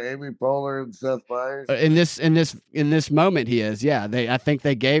controlled by Amy Poehler and Seth Meyers? In this moment, he is. Yeah, I think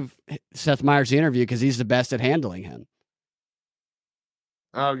they gave Seth Meyers the interview because he's the best at handling him.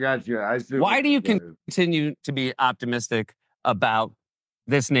 Oh, gotcha. I see. Why do you continue to be optimistic about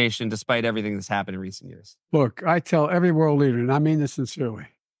this nation despite everything that's happened in recent years? Look, I tell every world leader, and I mean this sincerely,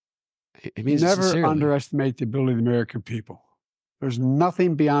 never underestimate the ability of the American people. There's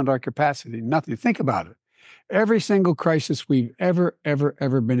nothing beyond our capacity, nothing. Think about it. Every single crisis we've ever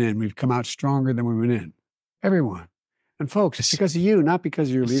been in, we've come out stronger than we went in. Everyone. And folks, it's because of you, not because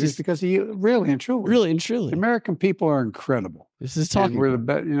of your leaders, because of you, really and truly. Really and truly. The American people are incredible. This is talking. And we're the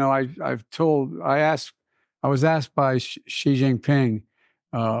best. I was asked by Xi Jinping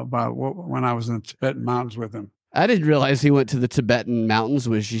about when I was in the Tibetan mountains with him. I didn't realize he went to the Tibetan mountains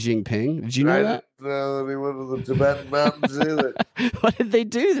with Xi Jinping. Did you know that? No, he went to the Tibetan mountains either. What did they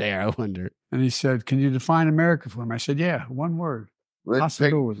do there, I wonder? And he said, "Can you define America for me?" I said, "Yeah, one word.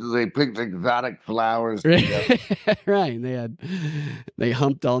 They picked exotic flowers. Right. They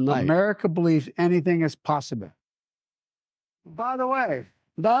humped all night. America believes anything is possible. By the way,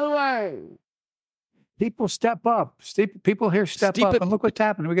 people step up. People here step up. And look what's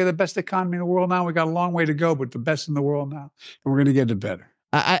happening. We got the best economy in the world now. We got a long way to go, but the best in the world now. And we're going to get it better.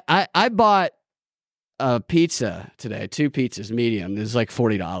 I bought a pizza today, 2 pizzas, medium. This is like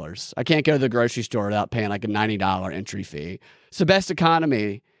 $40. I can't go to the grocery store without paying like a $90 entry fee. It's the best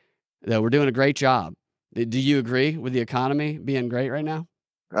economy, though. We're doing a great job. Do you agree with the economy being great right now?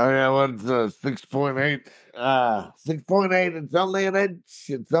 Oh, yeah, what's 6.8? 6.8, it's only an inch.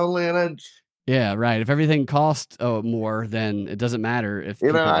 It's only an inch. Yeah, right. If everything costs more, then it doesn't matter if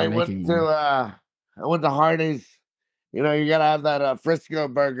people are making more. I went to Hardee's. You know, you got to have that Frisco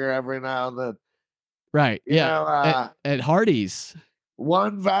burger every now and then. Right. At Hardee's.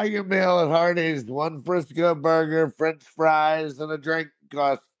 One value meal at Hardee's, 1 Frisco burger, French fries, and a drink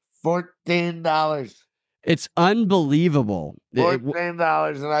cost $14. It's unbelievable.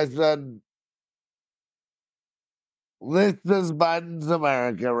 $14. And I said, this is Biden's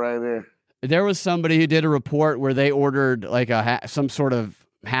America right here. There was somebody who did a report where they ordered like some sort of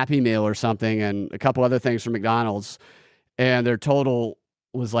Happy Meal or something and a couple other things from McDonald's, and their total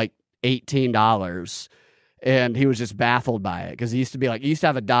was like $18. And he was just baffled by it because he used to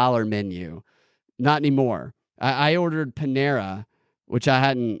have a $1 menu. Not anymore. I ordered Panera, which I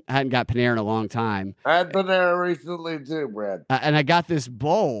hadn't got Panera in a long time. I had Panera recently too, Brad. And I got this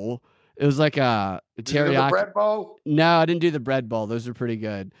bowl. It was like a teriyaki. Did you do the bread bowl? No, I didn't do the bread bowl. Those are pretty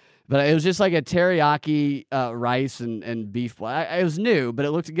good. But it was just like a teriyaki rice and beef bowl. It was new, but it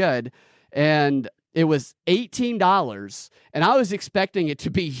looked good. And it was $18, and I was expecting it to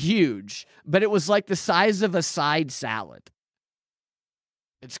be huge, but it was like the size of a side salad.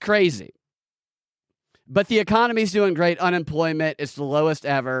 It's crazy. But the economy's doing great. Unemployment is the lowest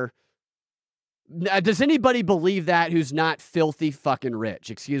ever. Does anybody believe that who's not filthy fucking rich?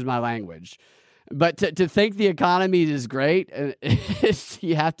 Excuse my language. But to think the economy is great,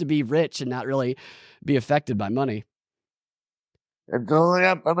 you have to be rich and not really be affected by money. It's only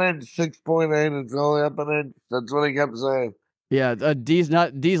up an inch, 6.8. It's only up an inch. That's what he kept saying. Yeah, D's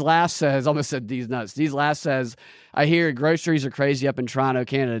Last says, almost said D's Nuts. D's Last says, I hear groceries are crazy up in Toronto,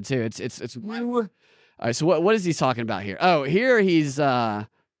 Canada too. It's all right, so what is he talking about here? Oh, here he's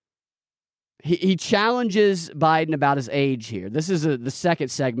he challenges Biden about his age here. This is the second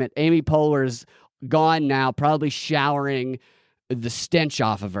segment. Amy Poehler is gone now, probably showering the stench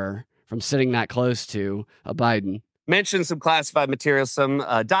off of her from sitting that close to a Biden. Mentioned some classified materials, some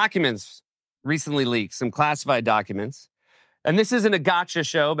documents recently leaked, some classified documents. And this isn't a gotcha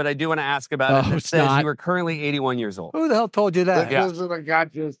show, but I do want to ask about it. It says not. you are currently 81 years old. Who the hell told you that? This isn't a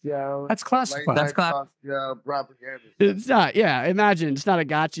gotcha show. That's classified. That's propaganda. It's not. Yeah, imagine it's not a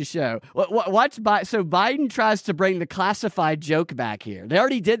gotcha show. So Biden tries to bring the classified joke back here. They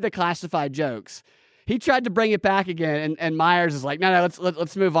already did the classified jokes. He tried to bring it back again, and Myers is like, no,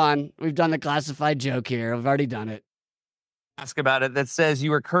 let's move on. We've done the classified joke here. We've already done it. Ask about it. That says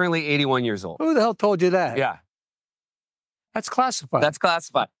you are currently 81 years old. Who the hell told you that? Yeah. That's classified. That's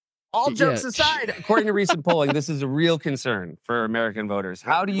classified. All jokes aside, according to recent polling, this is a real concern for American voters.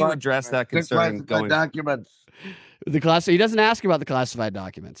 How do you address that concern going documents? He doesn't ask about the classified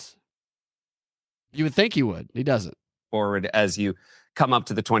documents. You would think he would. He doesn't. Forward as you come up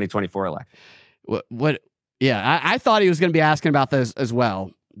to the 2024 election. What? Yeah, I thought he was going to be asking about this as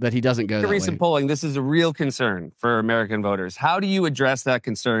well, but he doesn't go that way. Recent polling, this is a real concern for American voters. How do you address that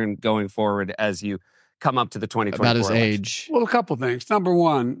concern going forward as you come up to the 2024 about his election? age? Well, a couple things. Number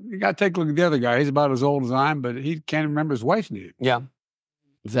one, you got to take a look at the other guy. He's about as old as I am, but he can't remember his wife's name. Yeah.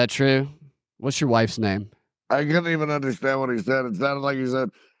 Is that true? What's your wife's name? I couldn't even understand what he said. It sounded like he said,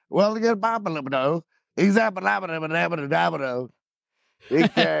 well, you get Bob-a-lip-a-do. He's a He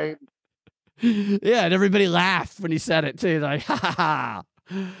came. Yeah, and everybody laughed when he said it, too. Like, ha, ha,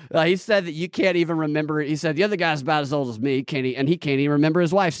 ha. He said that you can't even remember. He said, the other guy's about as old as me, and he can't even remember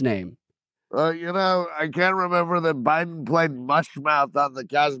his wife's name. I can't remember that Biden played Mushmouth on the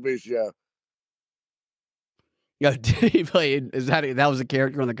Cosby Show. Yeah, did he play? That was a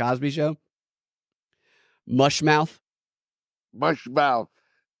character on the Cosby Show? Mushmouth? Mushmouth.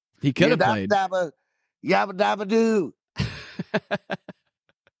 He could have played. Yabba dabba doo.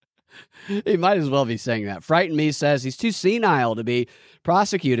 He might as well be saying that. Frighten Me says he's too senile to be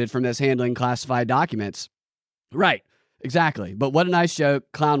prosecuted for mishandling classified documents. Right, exactly. But what a nice joke,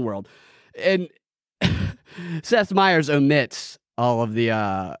 Clown World. And Seth Myers omits all of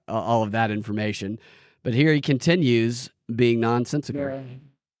that information, but here he continues being nonsensical. Yeah.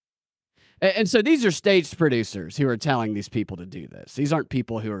 And so these are staged producers who are telling these people to do this. These aren't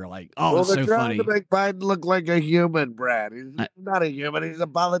people who are like, oh, it's so funny. They're trying to make Biden look like a human, Brad. He's not a human. He's a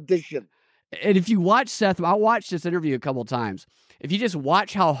politician. And if you watch Seth, I watched this interview a couple times. If you just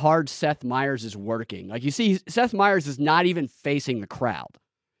watch how hard Seth Myers is working, like you see, Seth Myers is not even facing the crowd.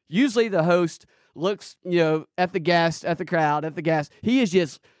 Usually the host looks, at the guest, at the crowd, at the guest. He is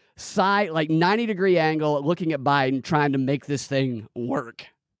just 90-degree angle looking at Biden, trying to make this thing work.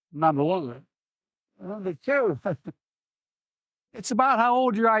 Number one. Number two, it's about how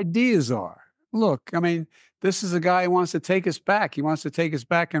old your ideas are. Look, I mean, this is a guy who wants to take us back. He wants to take us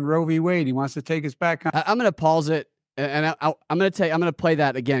back on Roe v. Wade. He wants to take us back on... I'm going to pause it, and I'm going to play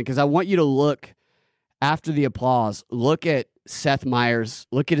that again, because I want you to look, after the applause, look at Seth Myers,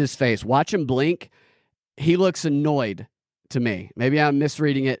 look at his face. Watch him blink. He looks annoyed to me. Maybe I'm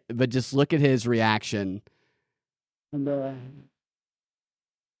misreading it, but just look at his reaction. And,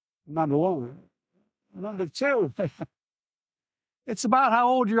 number one. Number two, it's about how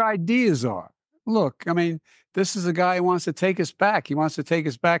old your ideas are. Look, I mean, this is a guy who wants to take us back. He wants to take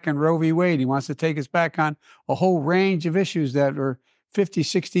us back on Roe v. Wade. He wants to take us back on a whole range of issues that are 50,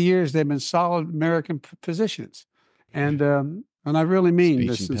 60 years. They've been solid American positions. And I really mean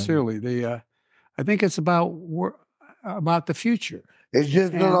this sincerely. I think it's about the future. He's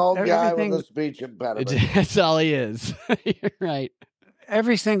just an old guy with a speech impediment. That's all he is. You're right.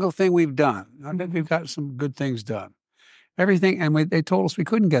 Every single thing we've done, I think we've got some good things done. Everything, and they told us we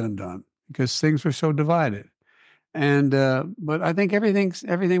couldn't get them done because things were so divided. And but I think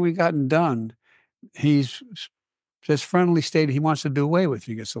everything we've gotten done, he's just friendly stated he wants to do away with if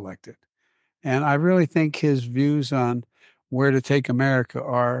he gets elected. And I really think his views on where to take America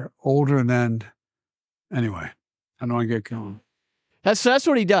are older than. Anyway, I don't want to get going. That's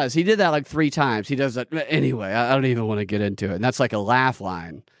what he does. He did that like 3 times. He does that anyway. I don't even want to get into it. And that's like a laugh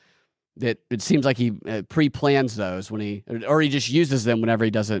line. That it seems like he pre-plans those when he just uses them whenever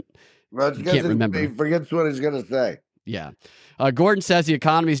he doesn't. Well, he can't remember. He forgets what he's going to say. Yeah. Gordon says the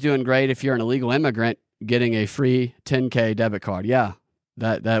economy's doing great if you're an illegal immigrant getting a free $10K debit card. Yeah,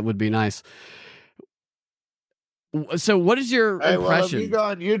 that would be nice. So, what is your impression? Well, if you go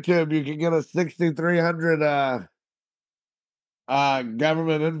on YouTube, you can get a 6,300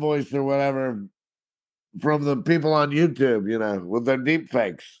 government invoice or whatever from the people on YouTube, with their deep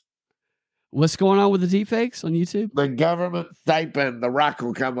fakes. What's going on with the deep fakes on YouTube? The government stipend, The Rock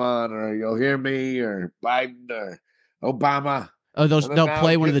will come on, or You'll Hear Me, or Biden, or Obama. Oh, they'll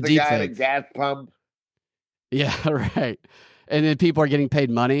play one of the deep fakes. At a gas pump. Yeah, right. And then people are getting paid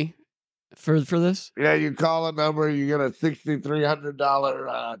money for this? Yeah, you call a number, you get a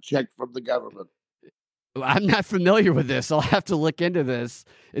 $6,300 check from the government. I'm not familiar with this. I'll have to look into this.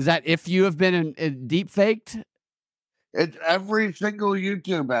 Is that if you have been in deep faked? It's every single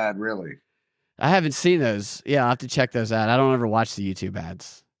YouTube ad, really. I haven't seen those. Yeah, I'll have to check those out. I don't ever watch the YouTube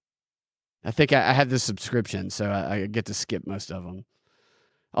ads. I think I have the subscription, so I get to skip most of them.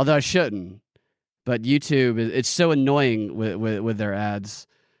 Although I shouldn't. But YouTube, it's so annoying with their ads.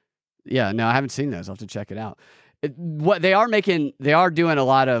 Yeah, no, I haven't seen those. I'll have to check it out. What they are doing a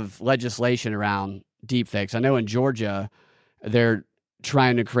lot of legislation around deepfakes. I know in Georgia, they're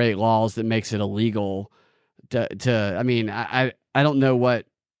trying to create laws that makes it illegal I don't know what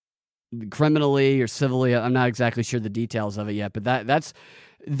criminally or civilly, I'm not exactly sure the details of it yet, but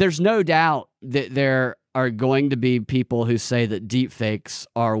there's no doubt that there are going to be people who say that deepfakes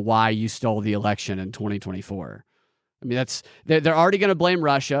are why you stole the election in 2024. I mean, they're already going to blame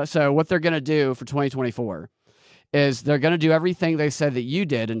Russia. So what they're going to do for 2024 is they're going to do everything they said that you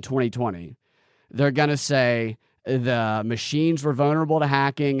did in 2020. They're going to say the machines were vulnerable to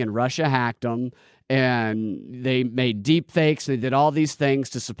hacking and Russia hacked them. And they made deep fakes. They did all these things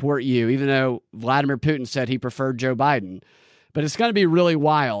to support you, even though Vladimir Putin said he preferred Joe Biden. But it's going to be really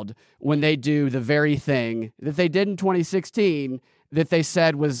wild when they do the very thing that they did in 2016 that they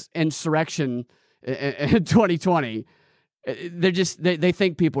said was insurrection in 2020. They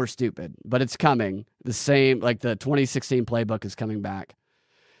think people are stupid, but it's coming. The same, like the 2016 playbook is coming back.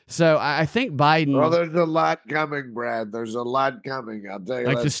 So I think Biden... Well, there's a lot coming, Brad. There's a lot coming. I'll tell you.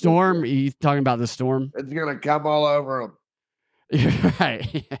 Like the storm? Are you talking about the storm? It's going to come all over them. You're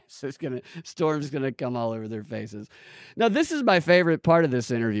right. Yes, storm's going to come all over their faces. Now, this is my favorite part of this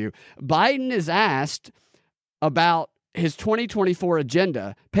interview. Biden is asked about his 2024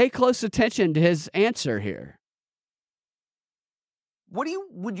 agenda. Pay close attention to his answer here. What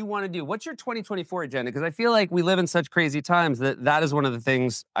would you want to do? What's your 2024 agenda? Because I feel like we live in such crazy times that is one of the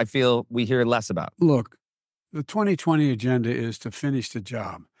things I feel we hear less about. Look, the 2020 agenda is to finish the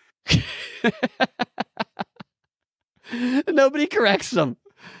job. Nobody corrects them.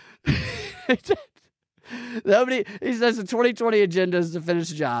 He says the 2020 agenda is to finish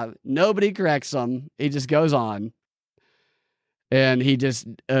the job. Nobody corrects him. He just goes on. And he just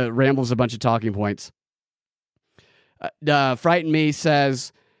rambles a bunch of talking points. Frighten Me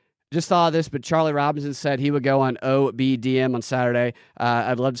says, just thought of this, but Charlie Robinson said he would go on OBDM on Saturday.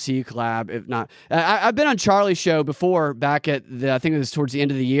 I'd love to see you collab. If not, I've been on Charlie's show before back at I think it was towards the end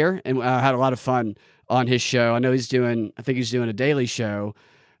of the year, and I had a lot of fun on his show. I know he's doing a daily show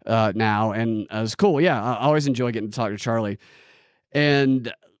now, and it was cool. Yeah, I always enjoy getting to talk to Charlie.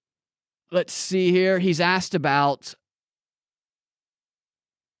 And let's see here. He's asked about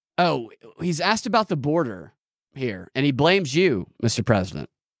the border here, and he blames you, Mr. President.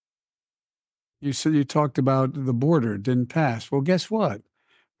 You said you talked about the border didn't pass. Well, guess what?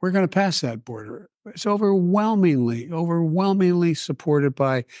 We're going to pass that border. It's overwhelmingly supported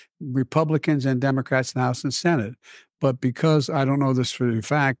by Republicans and Democrats in the House and Senate. But because I don't know this for a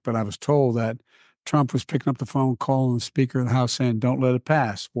fact, but I was told that Trump was picking up the phone, calling the Speaker of the House saying, don't let it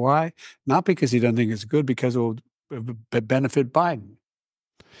pass. Why? Not because he doesn't think it's good, because it will benefit Biden.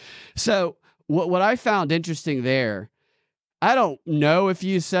 So what I found interesting there, I don't know if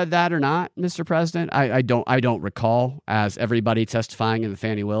you said that or not, Mr. President. I don't recall, as everybody testifying in the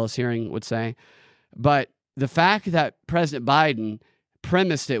Fani Willis hearing would say. But the fact that President Biden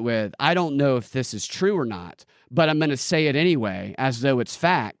premised it with, I don't know if this is true or not, but I'm going to say it anyway, as though it's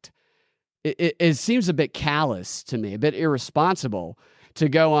fact, it seems a bit callous to me, a bit irresponsible to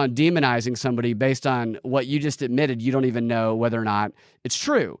go on demonizing somebody based on what you just admitted you don't even know whether or not it's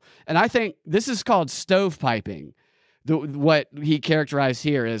true. And I think this is called stovepiping. What he characterized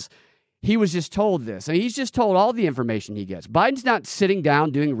here is he was just told this, and he's just told all the information he gets. Biden's not sitting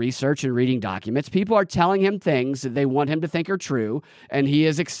down doing research and reading documents. People are telling him things that they want him to think are true, and he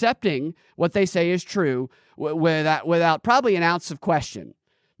is accepting what they say is true without probably an ounce of question,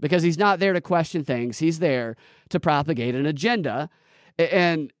 because he's not there to question things. He's there to propagate an agenda.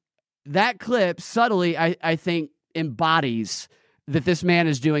 And that clip subtly, I think, embodies that this man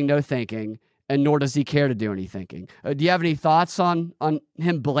is doing no thinking, and nor does he care to do any thinking. Do you have any thoughts on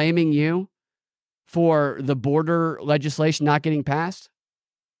him blaming you for the border legislation not getting passed?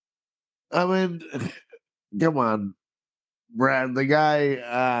 I mean, come on, Brad. The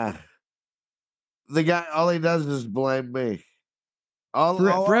guy, all he does is blame me.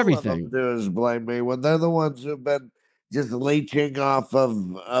 For everything. All of them do is blame me when they're the ones who've been just leeching off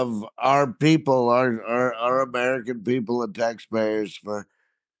of our people, our American people and taxpayers for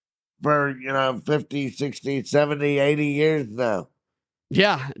for 50, 60, 70, 80 years now.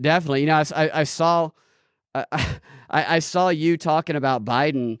 Yeah, definitely. I saw I saw you talking about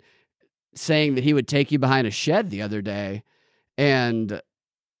Biden saying that he would take you behind a shed the other day, and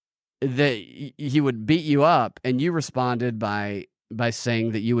that he would beat you up, and you responded by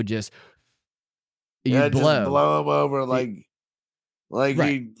saying that you would just blow. Just blow him over like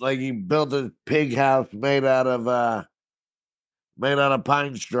he built a pig house made out of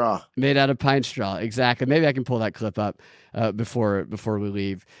pine straw. Made out of pine straw, exactly. Maybe I can pull that clip up before we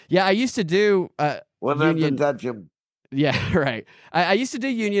leave. Yeah, I used to do Wouldn't have to touch him. Yeah, right. I used to do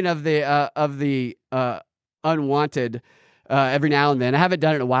Union of the Unwanted every now and then. I haven't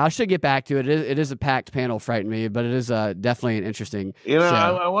done it in a while. I should get back to it. It is a packed panel, frightened me, but it is definitely an interesting show.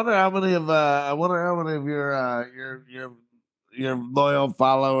 I wonder how many of your loyal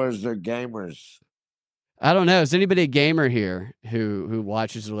followers are gamers. I don't know. Is anybody a gamer here who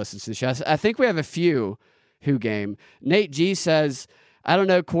watches or listens to the show? I think we have a few who game. Nate G says, I don't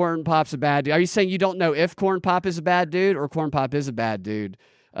know, Corn Pop's a bad dude. Are you saying you don't know if Corn Pop is a bad dude or Corn Pop is a bad dude,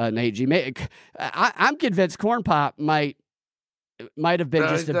 Nate G? I'm convinced Corn Pop might have been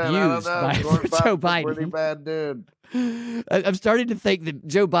just abused by Joe Biden. Pretty bad dude. I'm starting to think that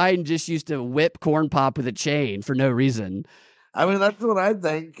Joe Biden just used to whip Corn Pop with a chain for no reason. I mean, that's what I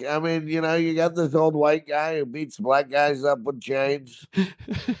think. I mean, you got this old white guy who beats black guys up with chains.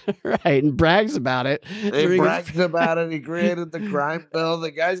 Right, and brags about it. He brags about it. He created the crime bill.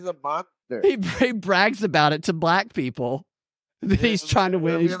 The guy's a monster. He brags about it to black people. He's trying to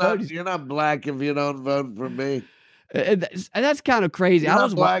win. You're not black if you don't vote for me. And that's kind of crazy. You're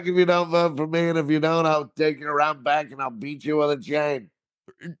not black if you don't vote for me, and if you don't, I'll take you around back and I'll beat you with a chain.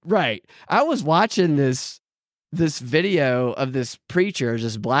 Right. I was watching this video of this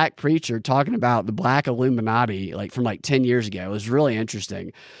black preacher talking about the black Illuminati, from 10 years ago. It was really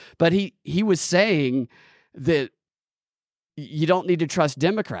interesting. But he was saying that you don't need to trust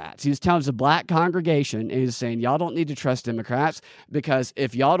Democrats. He was telling the black congregation, and he was saying, y'all don't need to trust Democrats because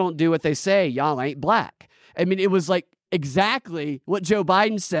if y'all don't do what they say, y'all ain't black. I mean, it was exactly what Joe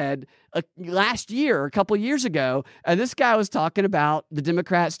Biden said last year, a couple of years ago. And this guy was talking about the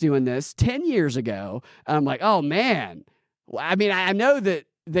Democrats doing this 10 years ago. And I'm like, oh, man. I mean, I know that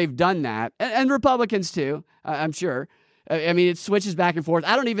they've done that. And Republicans, too, I'm sure. I mean, it switches back and forth.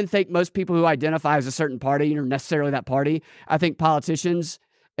 I don't even think most people who identify as a certain party are necessarily that party. I think politicians,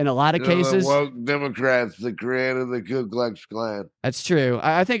 in a lot of cases, the woke Democrats that created the Ku Klux Klan. That's true.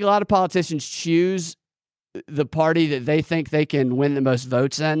 I think a lot of politicians choose the party that they think they can win the most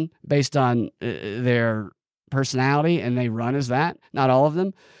votes in based on their personality, and they run as that. Not all of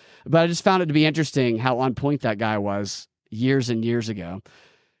them. But I just found it to be interesting how on point that guy was years and years ago.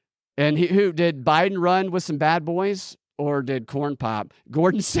 And who did Biden run with some bad boys, or did Corn Pop?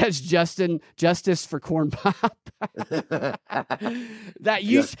 Gordon says justice for Corn Pop.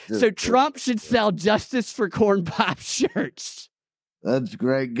 So Trump should sell Justice for Corn Pop shirts. That's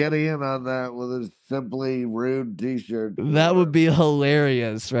great. Get in on that with a Simply Rude t-shirt. That would be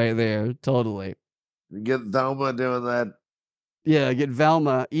hilarious right there. Totally. Get Velma doing that. Yeah, get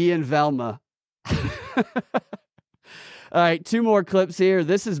Velma. Ian Velma. All right, 2 more clips here.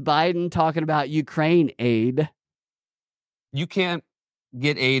 This is Biden talking about Ukraine aid. You can't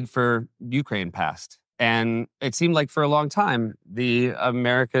get aid for Ukraine passed. And it seemed like for a long time, the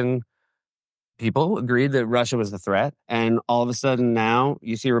American people agreed that Russia was the threat. And all of a sudden now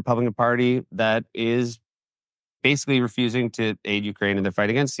you see a Republican Party that is basically refusing to aid Ukraine in their fight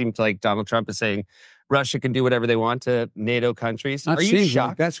against. Seems like Donald Trump is saying Russia can do whatever they want to NATO countries. Are you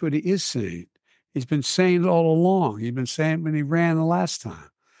shocked? That's what he is saying. He's been saying it all along. He's been saying it when he ran the last time.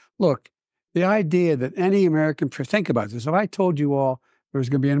 Look, the idea that any American, think about this. If I told you all there was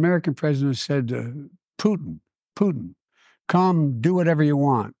going to be an American president who said to Putin, come do whatever you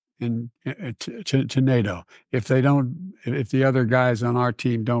want to NATO. If the other guys on our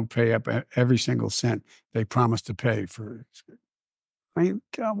team don't pay up every single cent they promised to pay for. I mean,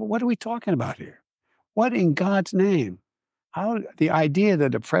 what are we talking about here? What in God's name? How the idea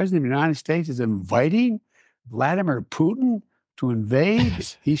that the president of the United States is inviting Vladimir Putin to invade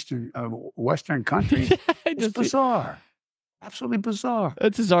Western countries? It's bizarre. Absolutely bizarre.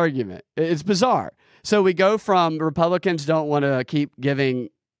 That's his argument. It's bizarre. So we go from Republicans don't want to keep giving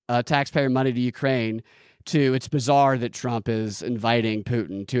taxpayer money to Ukraine to it's bizarre that Trump is inviting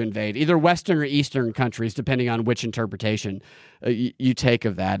Putin to invade either Western or Eastern countries, depending on which interpretation you take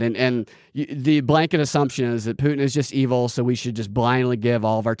of that. And the blanket assumption is that Putin is just evil, so we should just blindly give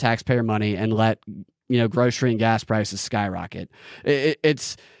all of our taxpayer money and let grocery and gas prices skyrocket.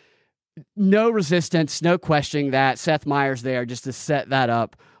 It's no resistance, no questioning that. Seth Meyers there just to set that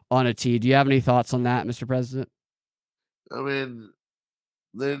up on a tee. Do you have any thoughts on that, Mr. President? I mean,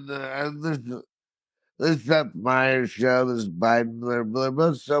 this Seth Meyers show, this Biden, they're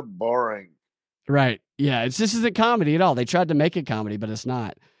both so boring. Right. Yeah. This isn't comedy at all. They tried to make it comedy, but it's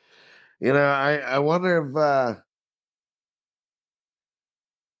not. You know, I wonder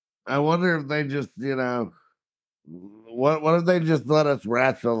if they just, you know, what if they just let us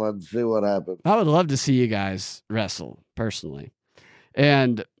wrestle and see what happens? I would love to see you guys wrestle personally.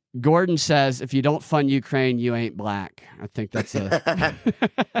 And Gordon says, if you don't fund Ukraine, you ain't black. I think that's a...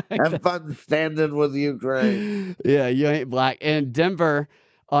 Have fun standing with Ukraine. Yeah, you ain't black. And Denver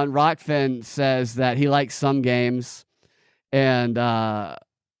on Rockfin says that he likes some games. And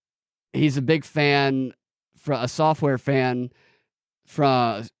he's a big fan, a software fan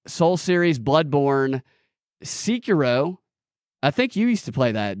from Soul Series, Bloodborne, Sekiro. I think you used to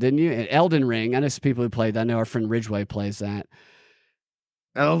play that, didn't you? And Elden Ring. I know some people who played that. I know our friend Ridgeway plays that.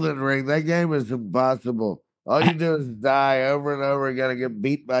 Elden Ring, that game is impossible. All you do is die over and over again and get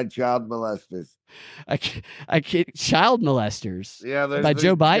beat by child molesters. I can't child molesters? Yeah, there's by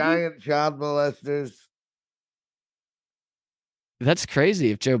Joe Biden? Giant child molesters. That's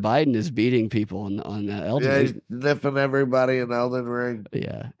crazy if Joe Biden is beating people on Elden Ring. He's sniffing everybody in Elden Ring.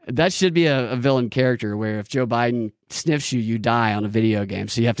 Yeah, that should be a villain character where if Joe Biden sniffs you, you die on a video game,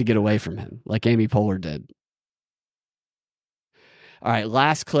 so you have to get away from him, like Amy Poehler did. All right,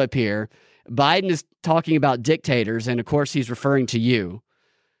 last clip here. Biden is talking about dictators, and of course he's referring to you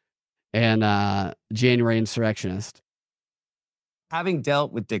and January insurrectionist. Having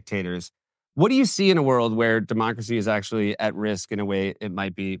dealt with dictators, what do you see in a world where democracy is actually at risk in a way it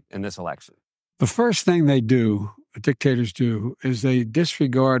might be in this election? The first thing they do, dictators do, is they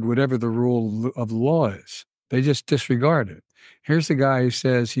disregard whatever the rule of the law is. They just disregard it. Here's the guy who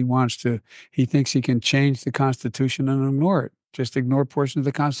says he thinks he can change the Constitution and ignore it. Just ignore portions of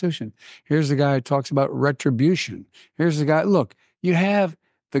the Constitution. Here's the guy who talks about retribution. Here's the guy, look, you have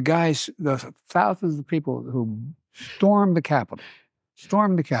the thousands of people who stormed the Capitol.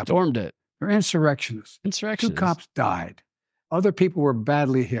 Stormed it. They're insurrectionists. 2 cops died. Other people were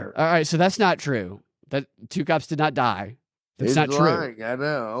badly hurt. All right, so that's not true. That 2 cops did not die. That's He's not lying. true. I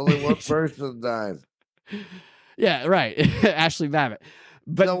know. Only one person died. Yeah, right. Ashley Babbitt.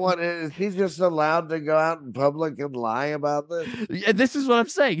 But you know what? Is he just allowed to go out in public and lie about this? This is what I'm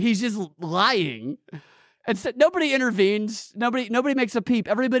saying. He's just lying. And so nobody intervenes. Nobody makes a peep.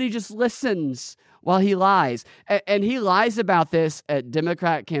 Everybody just listens while he lies. And he lies about this at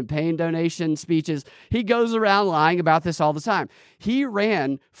Democrat campaign donation speeches. He goes around lying about this all the time. He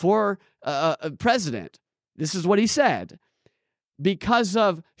ran for president. This is what he said. Because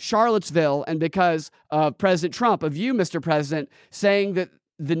of Charlottesville and because of President Trump, of you, Mr. President, saying that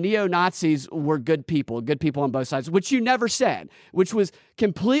the neo-Nazis were good people on both sides, which you never said, which was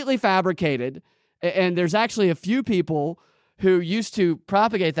completely fabricated. And there's actually a few people who used to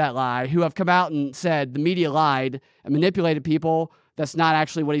propagate that lie who have come out and said the media lied and manipulated people. That's not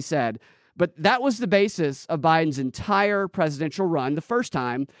actually what he said. But that was the basis of Biden's entire presidential run the first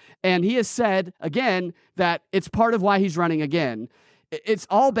time. And he has said, again, that it's part of why he's running again. It's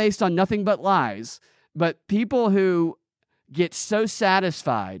all based on nothing but lies. But people who get so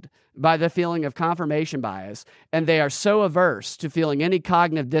satisfied by the feeling of confirmation bias, and they are so averse to feeling any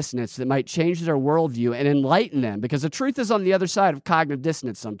cognitive dissonance that might change their worldview and enlighten them, because the truth is on the other side of cognitive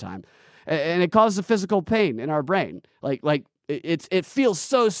dissonance sometimes. And it causes physical pain in our brain. Like it feels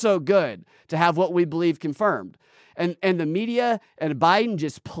so good to have what we believe confirmed. And the media and Biden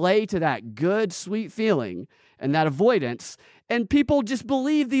just play to that good, sweet feeling and that avoidance, and people just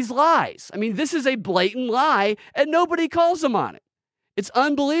believe these lies. I mean, this is a blatant lie, and nobody calls them on it. It's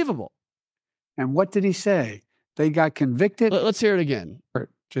unbelievable. And what did he say? They got convicted. Let's hear it again.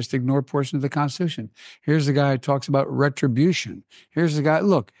 Just ignore portions of the Constitution. Here's the guy who talks about retribution. Here's the guy,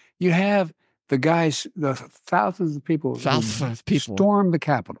 look, you have the thousands of people who stormed the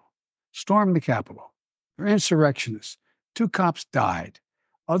Capitol. They're insurrectionists. 2 cops died.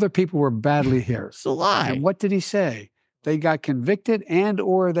 Other people were badly hurt. It's a lie. And what did he say? They got convicted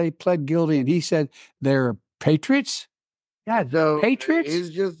or they pled guilty. And he said they're patriots? Yeah, so patriots? He's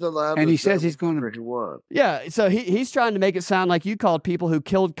just allowed and to he says he's going to what? Yeah, so he's trying to make it sound like you called people who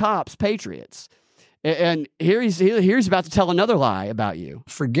killed cops patriots. And here he's about to tell another lie about you.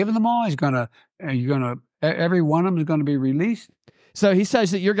 Forgiving them all. Every one of them is going to be released. So he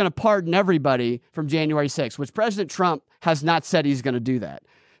says that you're going to pardon everybody from January 6th, which President Trump has not said he's going to do that.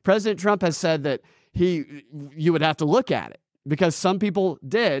 President Trump has said that you would have to look at it because some people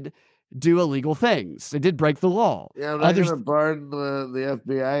did do illegal things. They did break the law. Yeah, I'm not going to pardon the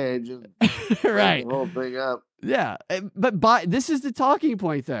FBI agent. Right. The whole thing up. Yeah. But this is the talking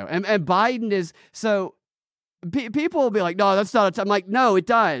point, though. And Biden is so. People will be like, no, that's not. I'm like, no, it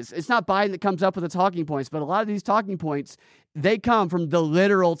does. It's not Biden that comes up with the talking points, but a lot of these talking points, they come from the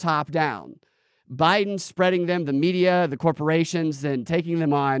literal top down. Biden spreading them, the media, the corporations, then taking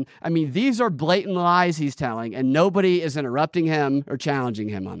them on. I mean, these are blatant lies he's telling, and nobody is interrupting him or challenging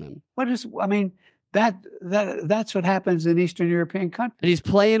him on them. That's what happens in Eastern European countries. And he's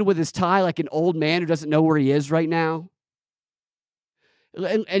playing with his tie like an old man who doesn't know where he is right now.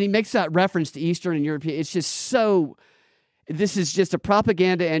 And he makes that reference to Eastern and European. It's just so, this is just a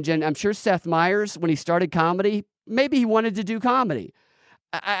propaganda engine. I'm sure Seth Meyers, when he started comedy, maybe he wanted to do comedy.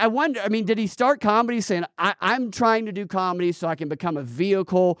 I wonder, I mean, did he start comedy saying, I'm trying to do comedy so I can become a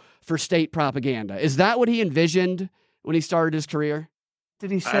vehicle for state propaganda? Is that what he envisioned when he started his career?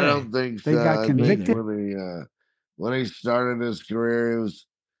 Did he say? I don't think so. They got convicted? When he started his career,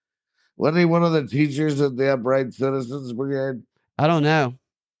 wasn't he one of the teachers at the Upright Citizens Brigade? I don't know.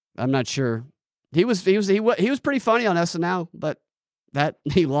 I'm not sure. He was pretty funny on SNL, but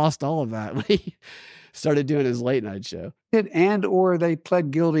he lost all of that when he started doing his late night show. Or they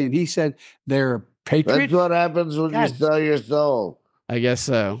pled guilty, and he said they're patriots. That's what happens when you sell your soul. I guess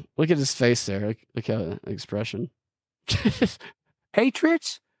so. Look at his face there. Look at the expression.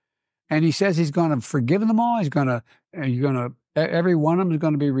 Patriots, and he says he's going to forgive them all. Every one of them is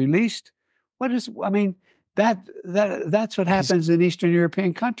going to be released. That's what happens in Eastern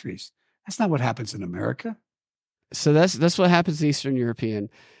European countries. That's not what happens in America. So that's what happens in Eastern European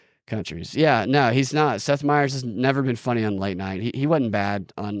countries. Yeah, no, he's not. Seth Meyers has never been funny on late night. He wasn't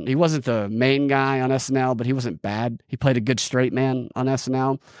bad on. He wasn't the main guy on SNL, but he wasn't bad. He played a good straight man on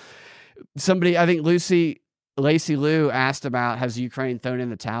SNL. Somebody, I think Lacey Lou asked about, has Ukraine thrown in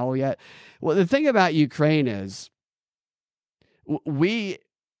the towel yet? Well, the thing about Ukraine is we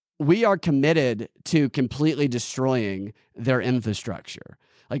are committed to completely destroying their infrastructure.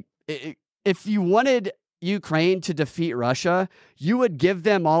 Like, if you wanted Ukraine to defeat Russia, you would give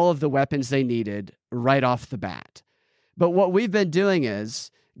them all of the weapons they needed right off the bat. But what we've been doing is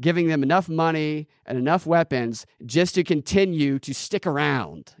giving them enough money and enough weapons just to continue to stick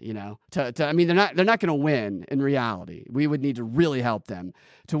around, I mean, they're not going to win in reality. We would need to really help them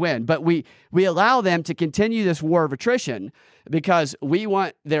to win. But we allow them to continue this war of attrition because we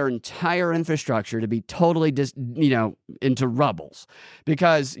want their entire infrastructure to be totally into rubbles.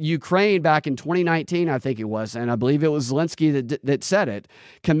 Because Ukraine back in 2019, I think it was, and I believe it was Zelensky that said it,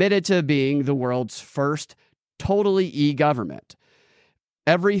 committed to being the world's first totally e-government.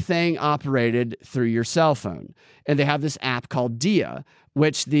 Everything operated through your cell phone. And they have this app called Dia,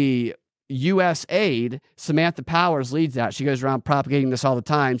 which the U.S. aide, Samantha Powers, leads that. She goes around propagating this all the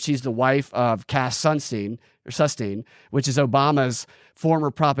time. She's the wife of Cass Sunstein, which is Obama's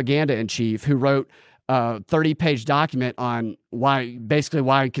former propaganda-in-chief, who wrote a 30-page document on why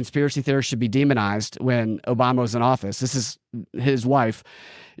conspiracy theorists should be demonized when Obama was in office. This is his wife.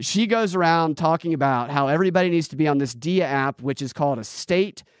 She goes around talking about how everybody needs to be on this Dia app, which is called a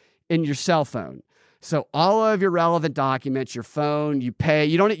state in your cell phone. So all of your relevant documents, your phone, you pay,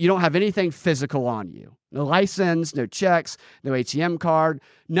 you don't have anything physical on you. No license, no checks, no ATM card,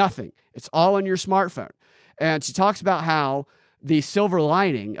 nothing. It's all on your smartphone. And she talks about how the silver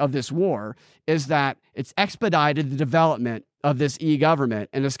lining of this war is that it's expedited the development of this e-government,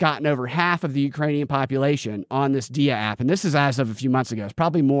 and it's gotten over half of the Ukrainian population on this Dia app. And this is as of a few months ago. It's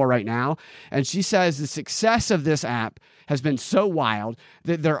probably more right now. And she says the success of this app has been so wild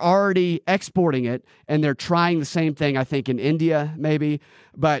that they're already exporting it, and they're trying the same thing, I think, in India, maybe.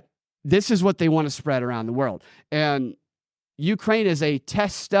 But this is what they want to spread around the world. And Ukraine is a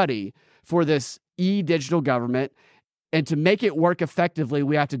test study for this e-digital government. And to make it work effectively,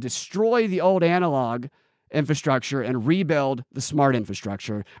 we have to destroy the old analog infrastructure and rebuild the smart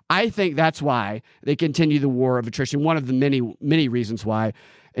infrastructure. I think that's why they continue the war of attrition. One of the many, many reasons why,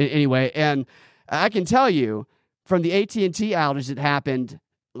 anyway. And I can tell you from the AT&T outage that happened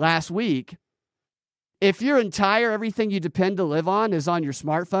last week, if your entire everything you depend to live on is on your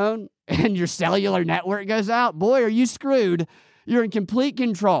smartphone and your cellular network goes out, boy, are you screwed. You're in complete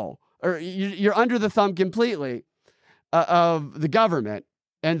control, or you're under the thumb completely of the government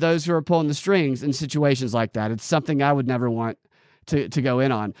and those who are pulling the strings in situations like that. It's something I would never want to go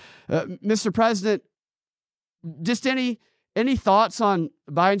in on. Mr. President, just any thoughts on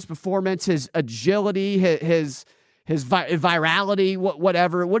Biden's performance, his agility, his virality,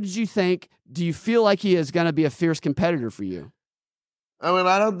 whatever? What did you think? Do you feel like he is going to be a fierce competitor for you? I mean,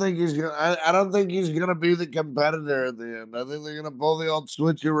 I don't think he's gonna be the competitor at the end. I think they're gonna pull the old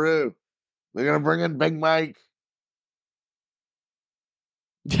switcheroo. They're going to bring in Big Mike.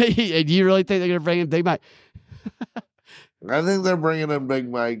 Do you really think they're going to bring in Big Mike? I think they're bringing in Big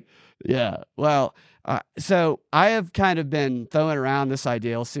Mike. Yeah. Well, so I have kind of been throwing around this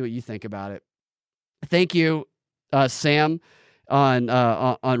idea. I'll see what you think about it. Thank you, Sam,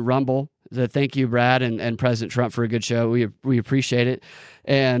 on Rumble. Thank you, Brad and President Trump, for a good show. We appreciate it,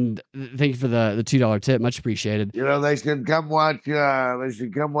 and thank you for the $2 tip. Much appreciated. You know, they should come watch. They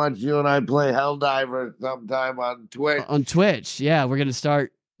should come watch you and I play Helldiver sometime on Twitch. On Twitch, yeah, we're gonna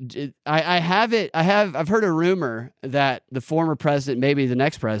start. I've heard a rumor that the former president, maybe the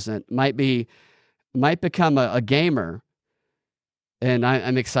next president, might become a gamer, and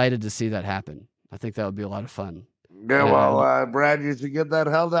I'm excited to see that happen. I think that would be a lot of fun. Yeah, well, Brad, you should get that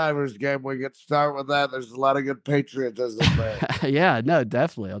Helldivers game. We get start with that. There's a lot of good patriotism there. Yeah, no,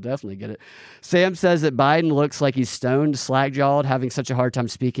 definitely. I'll definitely get it. Sam says that Biden looks like he's stoned, slack-jawed, having such a hard time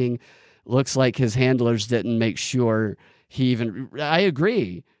speaking. Looks like his handlers didn't make sure he even. I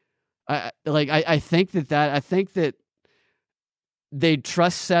agree. I think that they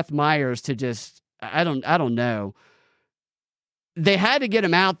trust Seth Meyers to just. I don't know. They had to get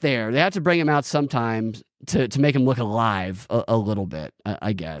him out there. They had to bring him out sometimes to make him look alive a little bit,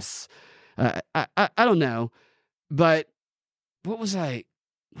 I guess. I don't know. But what was I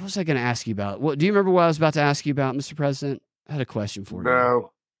going to ask you about? Do you remember what I was about to ask you about, Mr. President? I had a question for you.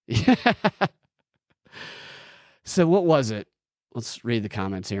 No. So what was it? Let's read the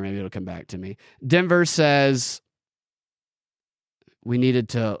comments here. Maybe it'll come back to me. Denver says we needed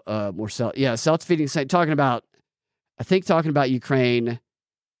to more self-defeating, talking about Ukraine.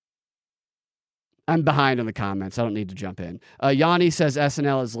 I'm behind on the comments. I don't need to jump in. Yanni says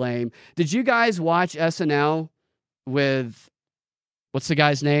SNL is lame. Did you guys watch SNL with, what's the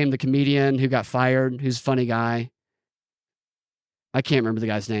guy's name? The comedian who got fired, who's a funny guy. I can't remember the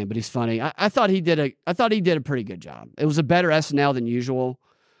guy's name, but he's funny. I thought he did a pretty good job. It was a better SNL than usual,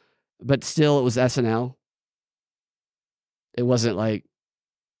 but still it was SNL. It wasn't like,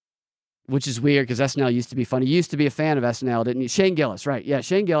 which is weird because SNL used to be funny. You used to be a fan of SNL, didn't you? Shane Gillis, right? Yeah,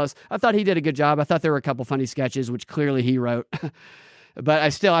 Shane Gillis. I thought he did a good job. I thought there were a couple funny sketches, which clearly he wrote. But I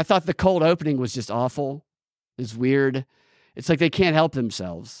thought the cold opening was just awful. It's weird. It's like they can't help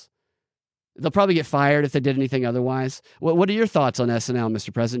themselves. They'll probably get fired if they did anything otherwise. What are your thoughts on SNL,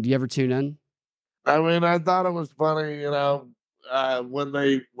 Mr. President? Do you ever tune in? I mean, I thought it was funny, when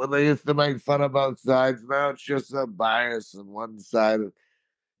they used to make fun of both sides. Now it's just a bias on one side.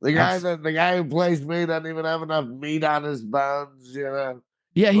 The guy who plays me doesn't even have enough meat on his bones,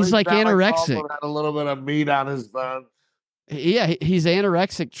 Yeah, he's like anorexic. Had a little bit of meat on his bones. Yeah, he's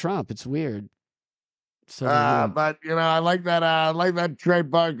anorexic Trump. It's weird. So but I like that Trey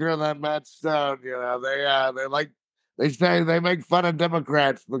Parker and that Matt Stone. They say they make fun of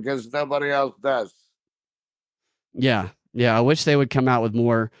Democrats because nobody else does. Yeah. I wish they would come out with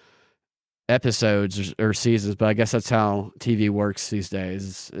more episodes or seasons, but I guess that's how TV works these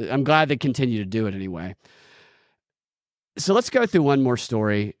days. I'm glad they continue to do it anyway. So let's go through one more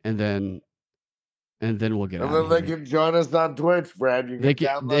story and then we'll get out. And then they can join us on Twitch, Brad. They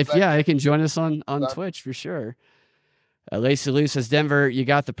can join us on Twitch for sure. Lacey Lou says, Denver, you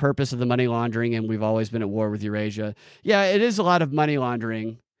got the purpose of the money laundering, and we've always been at war with Eurasia. Yeah, it is a lot of money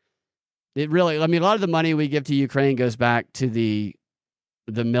laundering. A lot of the money we give to Ukraine goes back to the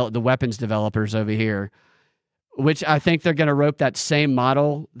weapons developers over here, which I think they're going to rope that same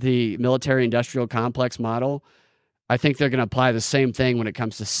model, the military industrial complex model. I think they're going to apply the same thing when it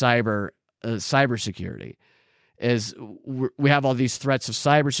comes to cybersecurity. Is we have all these threats of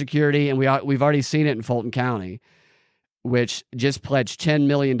cybersecurity, and we've already seen it in Fulton County, which just pledged $10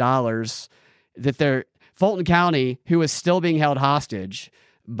 million that Fulton County, who is still being held hostage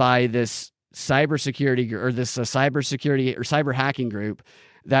by this cybersecurity or cyber hacking group,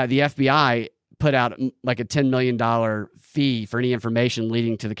 that the FBI put out like a $10 million fee for any information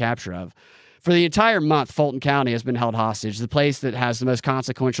leading to the capture of. For the entire month, Fulton County has been held hostage, the place that has the most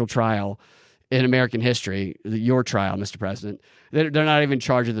consequential trial in American history, your trial, Mr. President. They're not even in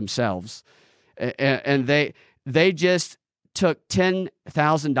charge of themselves. And they just took $10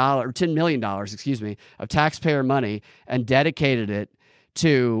 million, of taxpayer money and dedicated it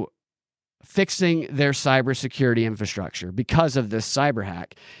to fixing their cybersecurity infrastructure because of this cyber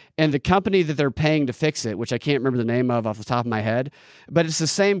hack. And the company that they're paying to fix it, which I can't remember the name of off the top of my head, but it's the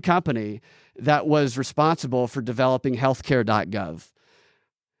same company that was responsible for developing healthcare.gov.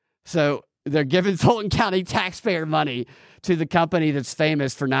 So they're giving Fulton County taxpayer money to the company that's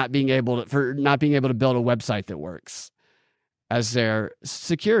famous for not being able to build a website that works as their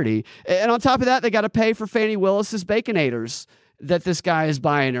security. And on top of that, they got to pay for Fannie Willis's Baconators that this guy is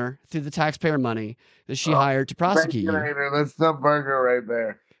buying her through the taxpayer money that she hired to prosecute you. That's the burger right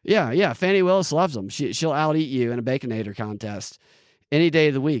there. Yeah. Fannie Willis loves them. She'll out-eat you in a Baconator contest any day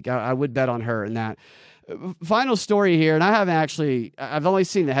of the week. I would bet on her in that. Final story here, and I've only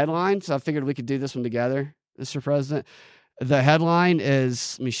seen the headline, so I figured we could do this one together, Mr. President. The headline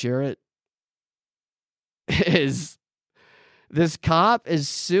is, let me share it, is this cop is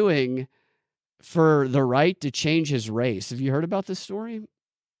suing for the right to change his race. Have you heard about this story?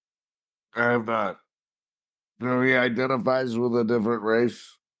 I have not. So he identifies with a different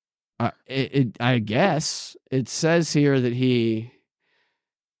race? I guess. It says here that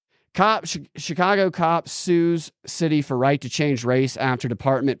Chicago cop sues city for right to change race after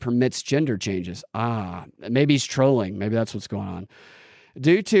department permits gender changes. Maybe he's trolling. Maybe that's what's going on.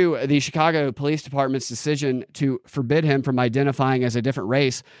 Due to the Chicago Police Department's decision to forbid him from identifying as a different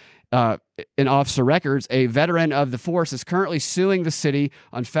race in officer records, a veteran of the force is currently suing the city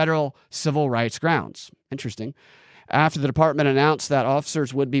on federal civil rights grounds. Interesting. After the department announced that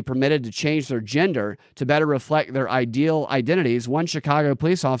officers would be permitted to change their gender to better reflect their ideal identities, one Chicago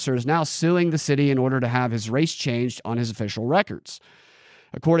police officer is now suing the city in order to have his race changed on his official records.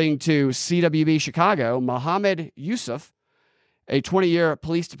 According to CWB Chicago, Mohammed Yusuf, a 20-year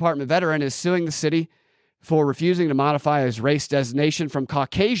police department veteran, is suing the city for refusing to modify his race designation from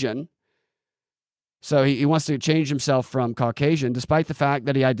Caucasian. So he wants to change himself from Caucasian, despite the fact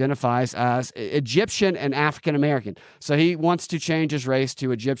that he identifies as Egyptian and African American. So he wants to change his race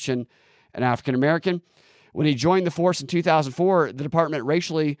to Egyptian and African American. When he joined the force in 2004, the department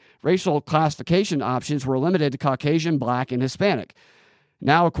racial classification options were limited to Caucasian, Black, and Hispanic.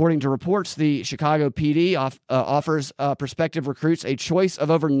 Now, according to reports, the Chicago PD offers prospective recruits a choice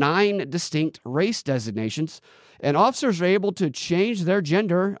of over 9 distinct race designations, and officers are able to change their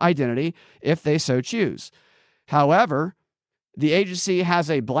gender identity if they so choose. However, the agency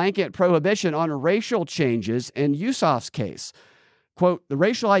has a blanket prohibition on racial changes in Yusuf's case. Quote, the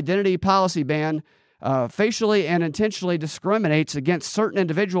racial identity policy ban facially and intentionally discriminates against certain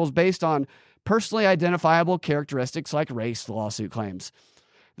individuals based on personally identifiable characteristics like race, the lawsuit claims.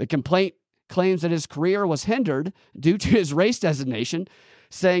 The complaint claims that his career was hindered due to his race designation,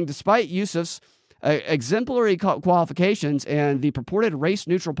 saying despite Yusuf's exemplary qualifications and the purported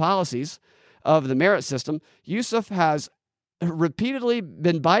race-neutral policies of the merit system, Yusuf has repeatedly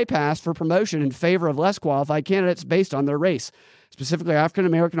been bypassed for promotion in favor of less qualified candidates based on their race, specifically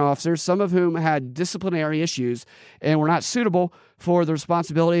African-American officers, some of whom had disciplinary issues and were not suitable for the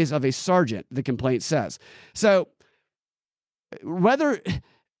responsibilities of a sergeant, the complaint says. So whether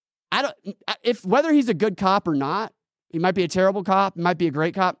he's a good cop or not, he might be a terrible cop, he might be a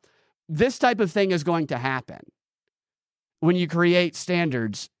great cop, this type of thing is going to happen when you create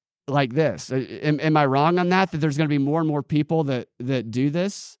standards like this. Am I wrong on that there's going to be more and more people that do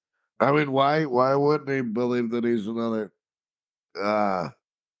this? I mean, why wouldn't he believe that he's another? Right.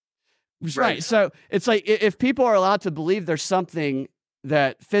 So it's like if people are allowed to believe there's something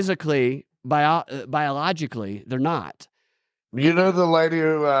that physically, biologically, they're not. You know the lady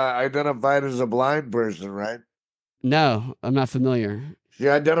who identified as a blind person, right? No, I'm not familiar. She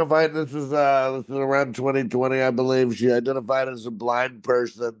identified, this is around 2020, I believe. She identified as a blind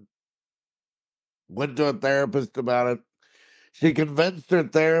person, went to a therapist about it. She convinced her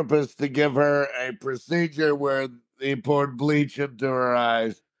therapist to give her a procedure where he poured bleach into her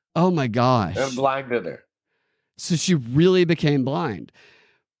eyes. Oh my gosh. And blinded her. So she really became blind.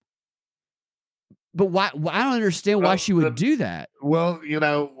 But why? I don't understand why she would do that. Well, you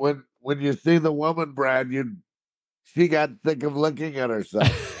know, when you see the woman, Brad, she got sick of looking at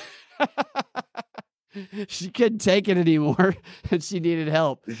herself. She couldn't take it anymore, and she needed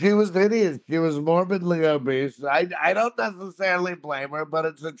help. She was hideous. She was morbidly obese. I don't necessarily blame her, but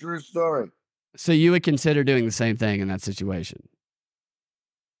it's a true story. So you would consider doing the same thing in that situation?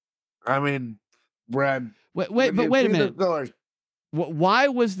 I mean, Brad. Wait a minute. Why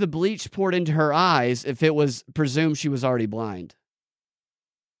was the bleach poured into her eyes if it was presumed she was already blind?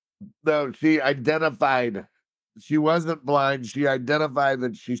 No, she identified. She wasn't blind. She identified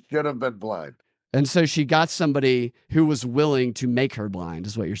that she should have been blind. And so she got somebody who was willing to make her blind,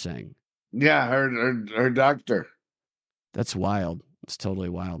 is what you're saying? Yeah, her doctor. That's wild. It's totally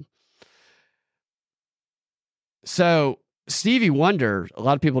wild. So Stevie Wonder, a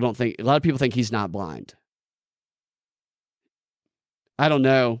lot of people think he's not blind. I don't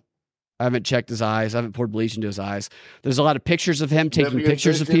know. I haven't checked his eyes. I haven't poured bleach into his eyes. There's a lot of pictures of him taking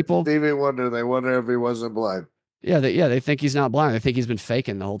pictures of people. Stevie Wonder, they wonder if he wasn't blind. Yeah, they think he's not blind. They think he's been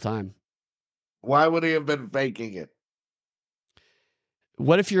faking the whole time. Why would he have been faking it?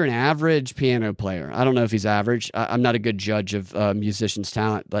 What if you're an average piano player? I don't know if he's average. I'm not a good judge of musicians'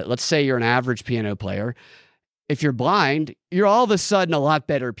 talent, but let's say you're an average piano player. If you're blind, you're all of a sudden a lot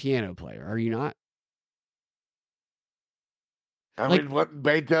better piano player, are you not? I mean, what,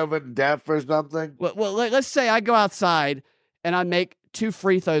 Beethoven deaf or something? Well, let's say I go outside and I make 2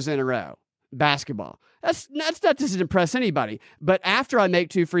 free throws in a row, basketball. That's not to impress anybody. But after I make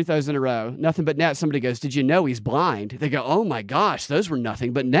 2 free throws in a row, nothing but net, somebody goes, "Did you know he's blind?" They go, "Oh my gosh, those were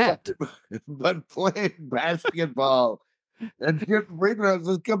nothing but net." But playing basketball and shooting free throws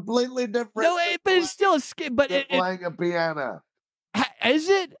is completely different. No, but it's still a skill. But playing a piano. Is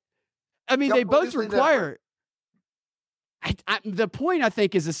it? I mean, they both require. The point I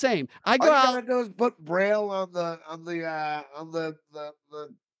think is the same. I go out. All you gotta do is put Braille on the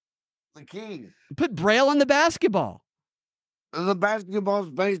keys. Put Braille on the basketball. The basketball's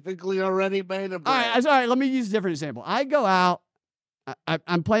basically already made of Braille. All right. Let me use a different example. I go out.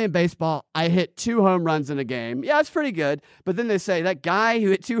 I'm playing baseball. I hit 2 home runs in a game. Yeah, it's pretty good. But then they say, that guy who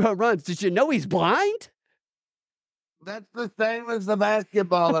hit 2 home runs, did you know he's blind? That's the same as the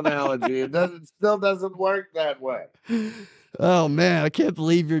basketball analogy. It still doesn't work that way. Oh, man, I can't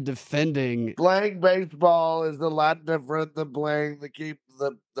believe you're defending. Playing baseball is a lot different than playing the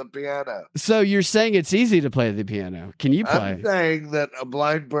piano. So you're saying it's easy to play the piano. Can you play? I'm saying that a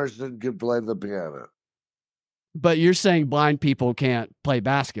blind person can play the piano. But you're saying blind people can't play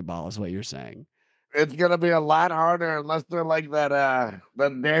basketball is what you're saying. It's going to be a lot harder unless they're like that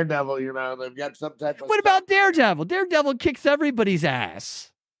Daredevil, they've got some type of... What about Daredevil? Daredevil kicks everybody's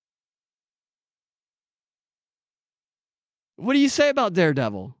ass. What do you say about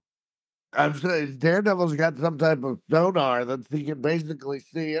Daredevil? I'm saying Daredevil's got some type of sonar that he can basically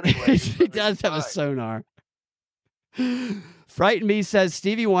see anyway. He does have a sonar. Frighten Me says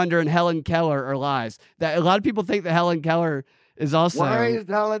Stevie Wonder and Helen Keller are lies. That a lot of people think that Helen Keller is also. Why is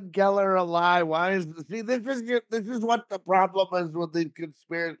Helen Keller a lie? This is what the problem is with these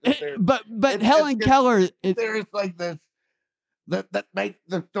conspiracy theories. But Helen Keller, there's like this that make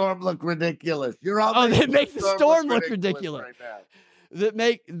the storm look ridiculous. They make the storm look ridiculous right now. That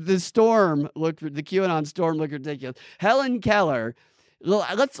make the QAnon storm look ridiculous. Helen Keller.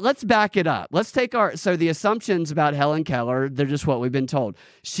 Let's back it up. Let's take the assumptions about Helen Keller, they're just what we've been told.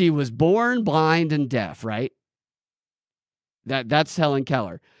 She was born blind and deaf, right? That's Helen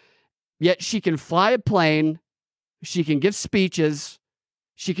Keller. Yet she can fly a plane, she can give speeches,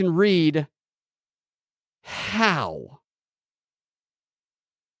 she can read. How?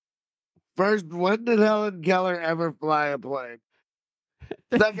 First, when did Helen Keller ever fly a plane?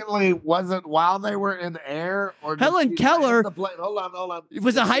 Secondly, was it while they were in air? Or Helen Keller Hold on.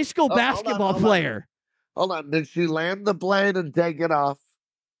 Was a high school basketball player. Hold on. Did she land the plane and take it off?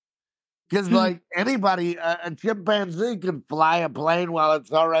 Because like anybody, a chimpanzee can fly a plane while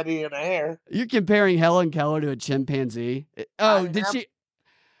it's already in air. You're comparing Helen Keller to a chimpanzee?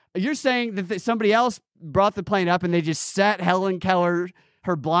 You're saying that somebody else brought the plane up and they just sat Helen Keller,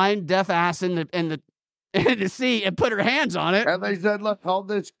 her blind, deaf ass in the seat and put her hands on it. And they said, "Look, hold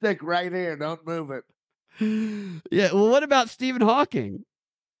this stick right here. Don't move it." Yeah. Well, what about Stephen Hawking?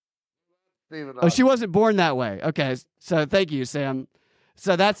 Oh, she wasn't born that way. Okay. So thank you, Sam.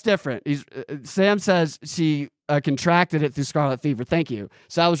 So that's different. Sam says she contracted it through scarlet fever. Thank you.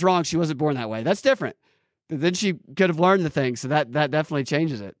 So I was wrong. She wasn't born that way. That's different. But then she could have learned the thing. So that definitely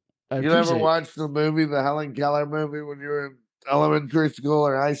changes it. You never watched the Helen Keller movie, when you were in elementary school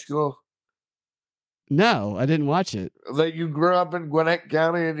or high school? No, I didn't watch it. That you grew up in Gwinnett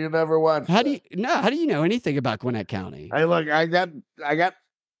County and you never watched. How do you know anything about Gwinnett County? Hey, look, I got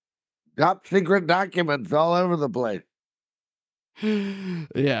top secret documents all over the place.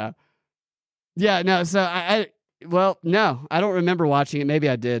 Yeah. No. So no, I don't remember watching it. Maybe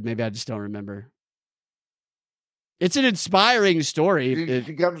I did. Maybe I just don't remember. It's an inspiring story.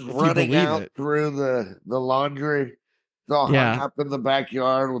 She comes running out through the laundry. It's all hung up in the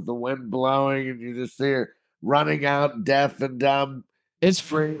backyard with the wind blowing, and you just see her running out, deaf and dumb. It's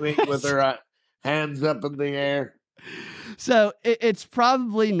screaming with her hands up in the air. So it's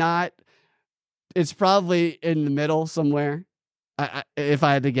probably not. It's probably in the middle somewhere. If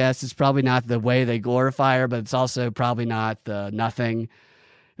I had to guess, it's probably not the way they glorify her, but it's also probably not the nothing.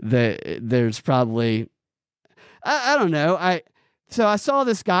 There's probably. I don't know. So I saw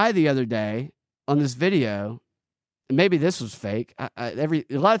this guy the other day on this video. Maybe this was fake. A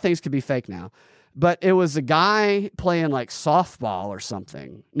lot of things could be fake now, but it was a guy playing like softball or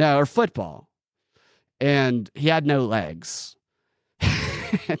something. No, or football. And he had no legs.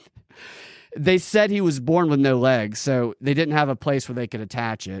 They said he was born with no legs, so they didn't have a place where they could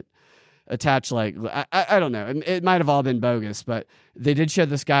attach it. attach like I don't know. It might have all been bogus, but they did show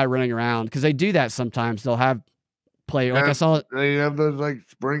this guy running around because they do that sometimes. They'll have play like I saw it. They have those like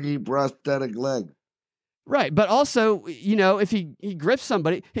springy prosthetic legs. Right, but also, you know, if he grips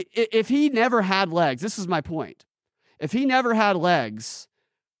somebody, if he never had legs, this is my point. If he never had legs,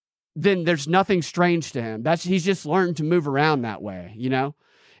 then there's nothing strange to him. He's just learned to move around that way, you know?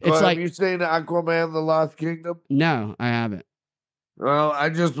 It's well, like, have you seen Aquaman: The Lost Kingdom? No, I haven't. Well, I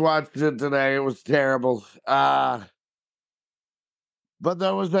just watched it today. It was terrible. But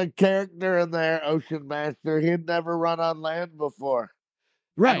there was a character in there, Ocean Master. He'd never run on land before.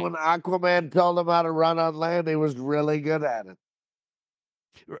 Right. And when Aquaman told him how to run on land, he was really good at it.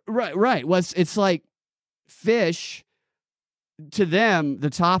 Right. It's like fish, to them, the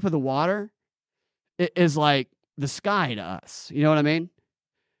top of the water is like the sky to us. You know what I mean?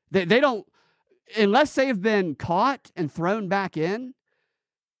 They don't, unless they've been caught and thrown back in,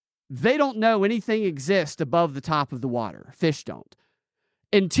 they don't know anything exists above the top of the water. Fish don't.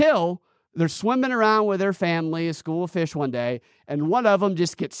 Until they're swimming around with their family, a school of fish one day, and one of them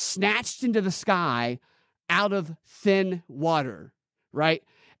just gets snatched into the sky out of thin water, right?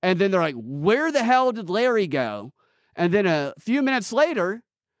 And then they're like, where the hell did Larry go? And then a few minutes later,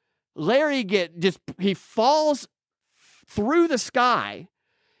 Larry he falls through the sky,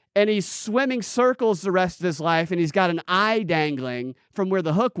 and he's swimming circles the rest of his life, and he's got an eye dangling from where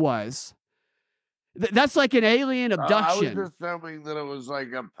the hook was. That's like an alien abduction. I was assuming that it was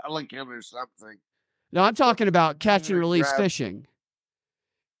like a pelican or something. No, I'm talking about catch and release fishing.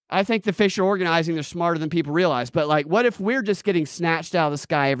 I think the fish are organizing. They're smarter than people realize. But like, what if we're just getting snatched out of the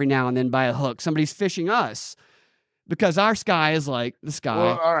sky every now and then by a hook? Somebody's fishing us because our sky is like the sky.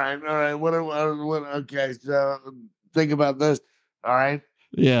 Well, all right. What, okay, so think about this. All right.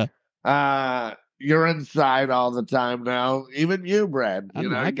 Yeah. You're inside all the time now. Even you, Brad. You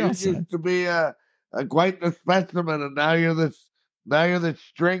used to be quite the specimen, and now you're this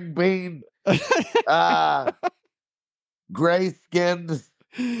string bean, gray-skinned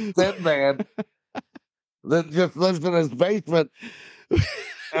thin man that just lives in his basement.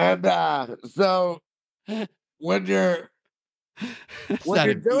 And so when you're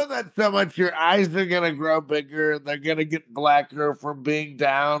doing that so much, your eyes are gonna grow bigger and they're gonna get blacker from being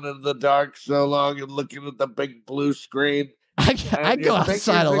down in the dark so long and looking at the big blue screen. I go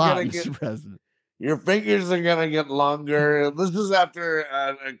outside a lot, Mr. President. Your fingers are gonna get longer. This is after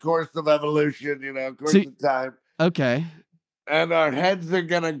a course of evolution, of time. Okay. And our heads are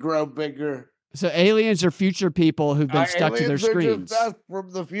gonna grow bigger. So aliens are future people who've been stuck to their screens. Aliens are just us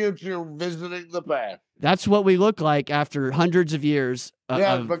from the future visiting the past. That's what we look like after hundreds of years.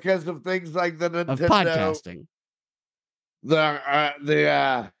 Because of things like the Nintendo, of podcasting.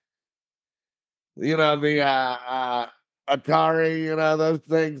 Atari, those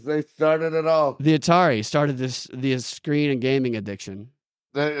things, they started it all. The Atari started the screen and gaming addiction.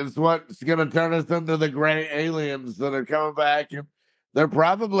 It's what's going to turn us into the gray aliens that are coming back, and they're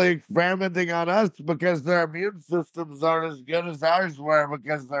probably experimenting on us because their immune systems aren't as good as ours were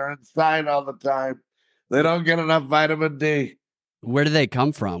because they're inside all the time. They don't get enough vitamin D. Where do they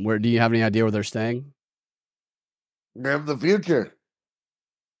come from? Do you have any idea where they're staying? From the future.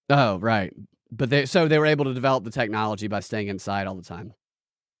 Oh, right. But they were able to develop the technology by staying inside all the time.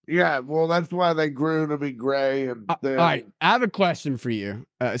 Yeah, well, that's why they grew to be gray. And all right, I have a question for you.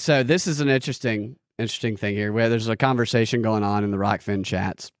 So this is an interesting thing here, where there's a conversation going on in the Rockfin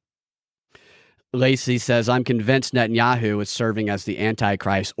chats. Lacey says, "I'm convinced Netanyahu is serving as the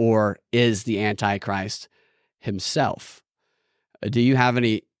Antichrist, or is the Antichrist himself." Do you have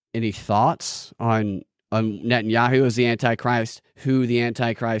any thoughts on Netanyahu as the Antichrist, who the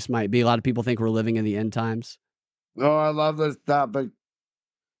Antichrist might be? A lot of people think we're living in the end times. Oh, I love this topic.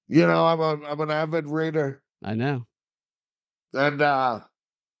 I'm an avid reader. I know. And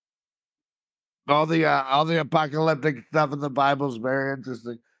all the apocalyptic stuff in the Bible is very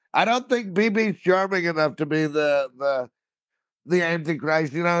interesting. I don't think BB's charming enough to be the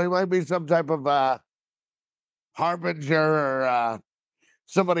Antichrist. He might be some type of harbinger or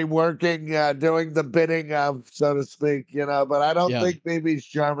somebody working, doing the bidding of, so to speak, but I don't think BB's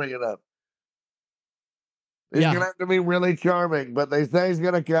charming enough. He's going to have to be really charming, but they say he's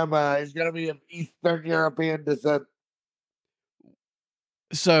going to come, he's going to be of Eastern European descent.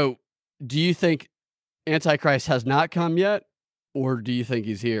 So, do you think Antichrist has not come yet, or do you think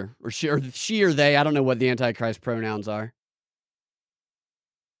he's here? Or she or they? I don't know what the Antichrist pronouns are.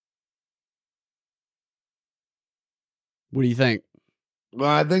 What do you think? Well,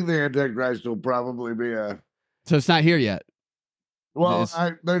 I think the Antichrist will probably be So it's not here yet? Well,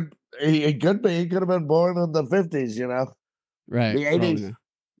 he could be. He could have been born in the 50s, Right. The 80s.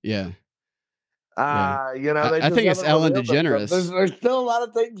 Yeah. I think it's Ellen DeGeneres. There's still a lot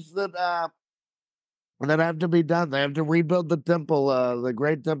of things that have to be done. They have to rebuild the temple, the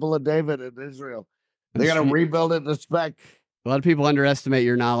great temple of David in Israel. They got to rebuild it to spec. A lot of people underestimate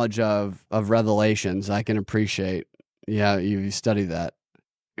your knowledge of Revelations. I can appreciate. Yeah, you study that.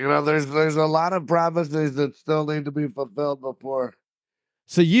 There's a lot of prophecies that still need to be fulfilled before.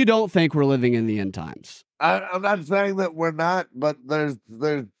 So you don't think we're living in the end times? I'm not saying that we're not, but there's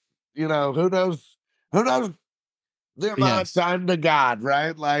who knows the amount of time to God,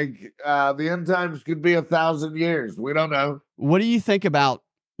 right? Like the end times could be 1,000 years. We don't know. What do you think about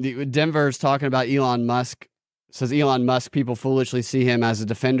Denver's talking about Elon Musk? Says Elon Musk, people foolishly see him as a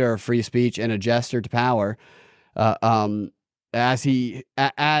defender of free speech and a jester to power. As he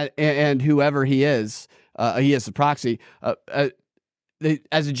and whoever he is the proxy.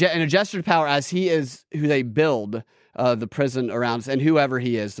 As a jester to power, as he is who they build the prison around us, and whoever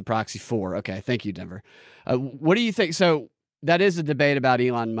he is the proxy for. Okay, thank you, Denver. What do you think? So that is a debate about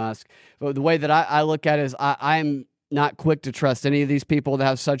Elon Musk. But the way that I look at it is I'm not quick to trust any of these people that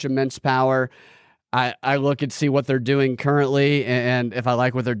have such immense power. I look and see what they're doing currently, and if I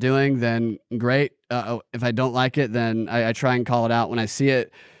like what they're doing, then great. If I don't like it, then I try and call it out when I see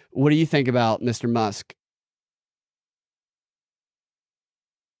it. What do you think about Mr. Musk?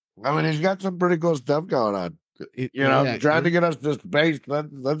 I mean, he's got some pretty cool stuff going on. Trying to get us to space,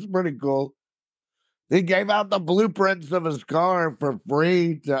 that's pretty cool. He gave out the blueprints of his car for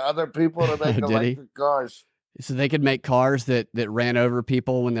free to other people to make electric cars. So they could make cars that ran over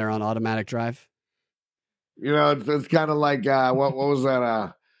people when they're on automatic drive? It's kind of like, what was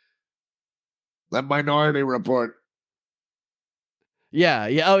that? That Minority Report. Yeah.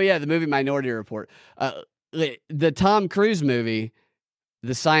 Oh, yeah, the movie Minority Report. The Tom Cruise movie,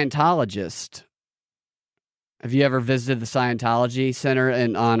 The Scientologist. Have you ever visited the Scientology Center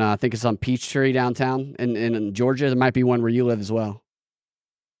I think it's on Peachtree downtown in Georgia? There might be one where you live as well.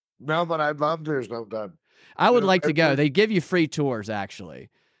 No, but I'd love to sometime. I would like to go. They give you free tours,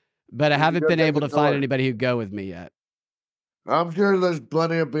 actually. But I haven't been able to find anybody who'd go with me yet. I'm sure there's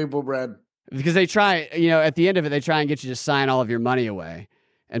plenty of people, Brad. Because they try, at the end of it, they try and get you to sign all of your money away.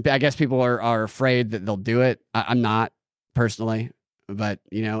 And I guess people are afraid that they'll do it. I'm not, personally. But,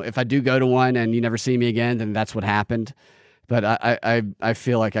 if I do go to one and you never see me again, then that's what happened. But I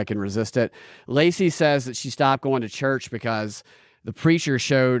feel like I can resist it. Lacey says that she stopped going to church because the preacher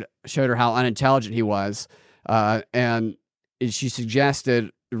showed her how unintelligent he was. And she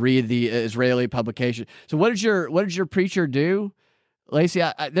suggested read the Israeli publication. So what did your preacher do, Lacey?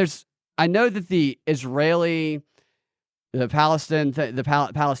 I know that the Israeli, the Palestinian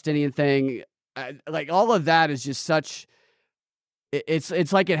thing, like all of that is just such.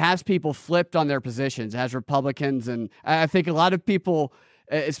 It's like it has people flipped on their positions. It has Republicans, and I think a lot of people,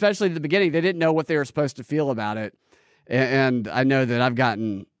 especially at the beginning, they didn't know what they were supposed to feel about it. And I know that I've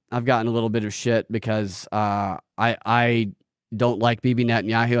gotten a little bit of shit because I don't like Bibi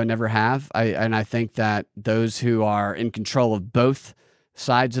Netanyahu. I never have. And I think that those who are in control of both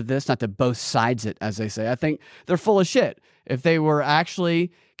sides of this, not that both sides it, as they say, I think they're full of shit. If they were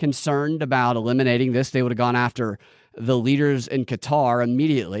actually concerned about eliminating this, they would have gone after the leaders in Qatar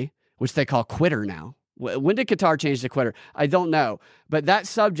immediately, which they call quitter now. When did Qatar change to quitter? I don't know. But that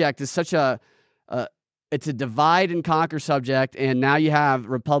subject is such it's a divide and conquer subject. And now you have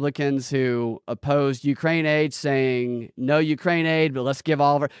Republicans who opposed Ukraine aid saying no Ukraine aid, but let's give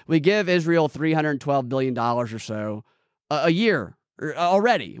we give Israel $312 billion or so a year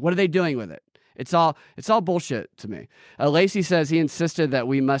already. What are they doing with it? It's all bullshit to me. Lacey says he insisted that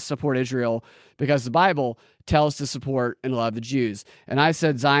we must support Israel because the Bible tells to support and love the Jews. And I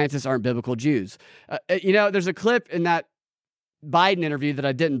said Zionists aren't biblical Jews. There's a clip in that Biden interview that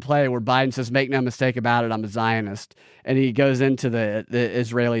I didn't play where Biden says, make no mistake about it, I'm a Zionist. And he goes into the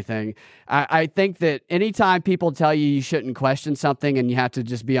Israeli thing. I think that anytime people tell you shouldn't question something and you have to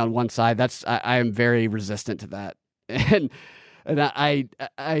just be on one side, I am very resistant to that. And I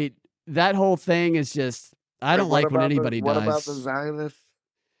that whole thing is just, I don't like when anybody does. What about the Zionists?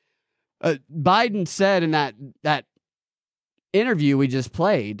 Biden said in that interview we just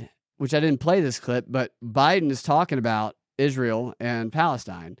played, which I didn't play this clip, but Biden is talking about Israel and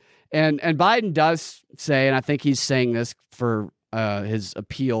Palestine. And Biden does say, and I think he's saying this for his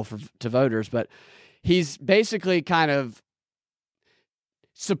appeal to voters, but he's basically kind of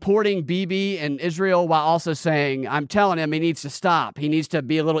supporting Bibi and Israel while also saying, I'm telling him he needs to stop. He needs to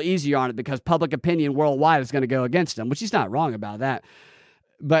be a little easier on it because public opinion worldwide is going to go against him, which he's not wrong about that.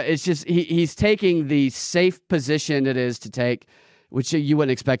 But it's just he's taking the safe position it is to take, which you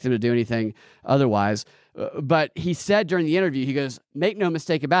wouldn't expect him to do anything otherwise. But he said during the interview, he goes, make no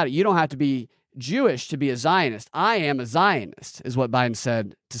mistake about it, you don't have to be Jewish to be a Zionist. I am a Zionist, is what Biden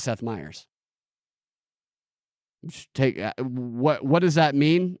said to Seth Meyers. What does that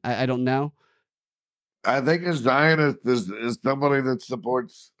mean? I don't know. I think a Zionist is somebody that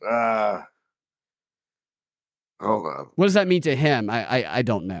supports. Hold on. What does that mean to him? I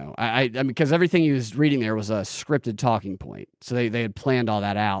don't know. I mean, because everything he was reading there was a scripted talking point, so they had planned all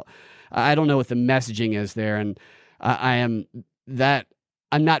that out. I don't know what the messaging is there, and I'm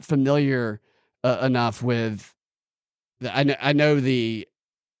not familiar enough with. I know the.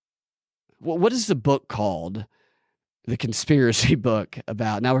 What is the book called? The conspiracy book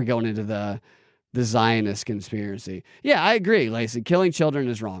about. Now we're going into the Zionist conspiracy. Yeah, I agree, Lacey. Killing children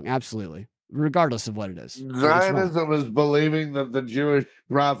is wrong. Absolutely. Regardless of what it is. Zionism is believing that the Jewish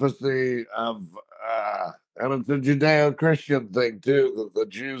prophecy of, and it's a Judeo-Christian thing too, that the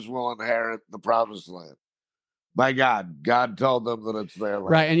Jews will inherit the promised land. By God. God told them that it's their land.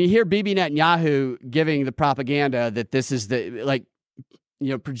 Right, and you hear Bibi Netanyahu giving the propaganda that this is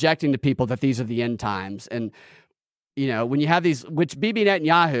projecting to people that these are the end times. And, when you have these, which Bibi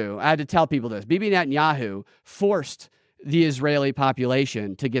Netanyahu, I had to tell people this, Bibi Netanyahu forced the Israeli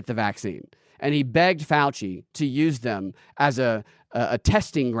population to get the vaccine. And he begged Fauci to use them as a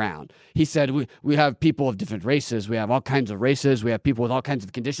testing ground. He said, we have people of different races. We have all kinds of races. We have people with all kinds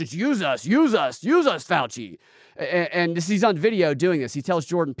of conditions. Use us, Fauci. And he's on video doing this. He tells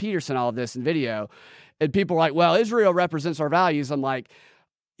Jordan Peterson all of this in video. And people are like, well, Israel represents our values. I'm like,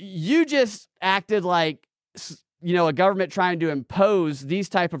 you just acted like, a government trying to impose these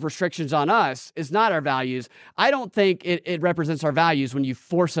type of restrictions on us is not our values. I don't think it represents our values when you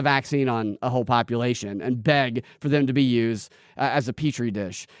force a vaccine on a whole population and beg for them to be used as a petri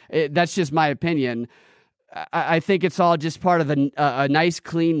dish. That's just my opinion. I think it's all just part of a nice,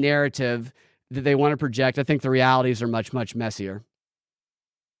 clean narrative that they want to project. I think the realities are much, much messier.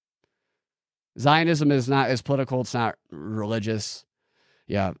 Zionism is not as political. It's not religious.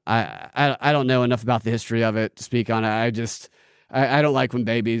 Yeah, I don't know enough about the history of it to speak on it. I don't like when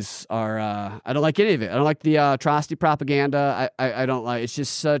babies are. I don't like any of it. I don't like the atrocity propaganda. I don't like. It's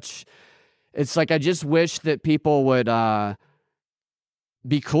just such. It's like I just wish that people would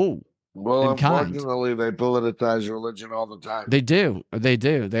be cool. Well, and kind. unfortunately, they politicize religion all the time. They do.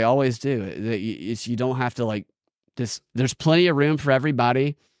 They always do. You don't have to like this. There's plenty of room for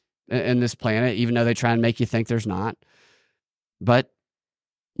everybody in this planet, even though they try and make you think there's not. But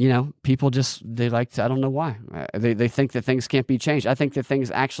people they like to, I don't know why. They think that things can't be changed. I think that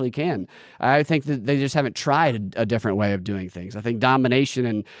things actually can. I think that they just haven't tried a different way of doing things. I think domination,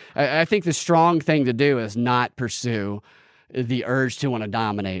 and I think the strong thing to do is not pursue the urge to want to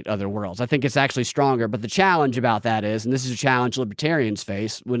dominate other worlds. I think it's actually stronger. But the challenge about that is, and this is a challenge libertarians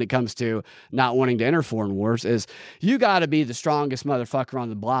face when it comes to not wanting to enter foreign wars, is you got to be the strongest motherfucker on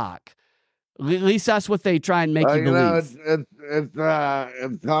the block. At least that's what they try and make you believe.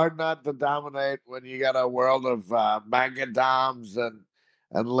 It's hard not to dominate when you got a world of magadoms and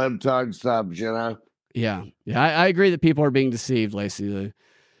libtard subs, Yeah, I agree that people are being deceived, Lacey.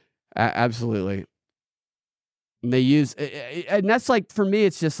 Absolutely. And they use, and that's like, for me,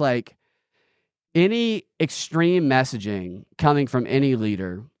 it's just like any extreme messaging coming from any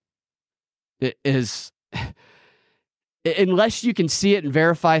leader is... Unless you can see it and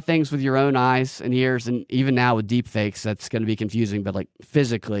verify things with your own eyes and ears, and even now with deep fakes, that's going to be confusing, but like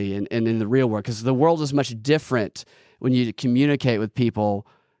physically and in the real world, because the world is much different when you communicate with people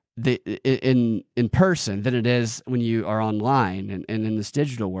in person than it is when you are online and in this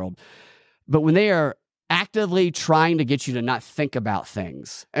digital world. But when they are actively trying to get you to not think about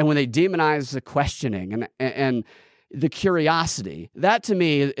things, and when they demonize the questioning and the curiosity, that to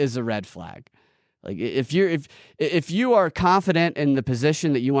me is a red flag. Like if you are confident in the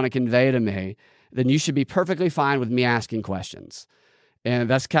position that you want to convey to me, then you should be perfectly fine with me asking questions. And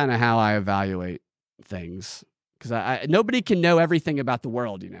that's kind of how I evaluate things. Because nobody can know everything about the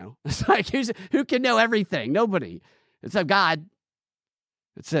world, It's like, who can know everything? Nobody. It's a God.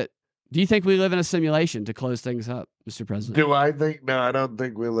 That's it. Do you think we live in a simulation, to close things up, Mr. President? Do I think? No, I don't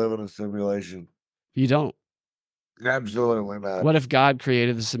think we live in a simulation. You don't? Absolutely not. What if God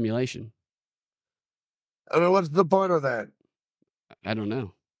created the simulation? I mean, what's the point of that? I don't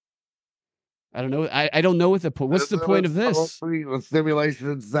know. I don't know what the point. What's the point of this? A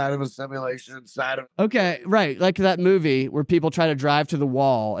simulation inside of a simulation inside of. Okay, right, like that movie where people try to drive to the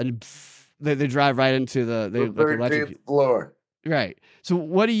wall and they drive right into the 13th floor. Right. So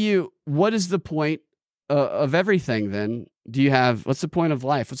what is the point of everything then? What's the point of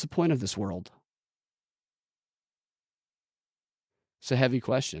life? What's the point of this world? It's a heavy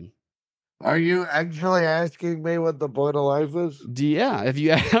question. Are you actually asking me what the point of life is? Yeah. I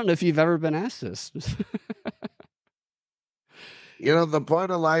don't know if you've ever been asked this. The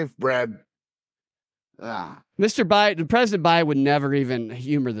point of life, Brad. Mr. Biden, President Biden would never even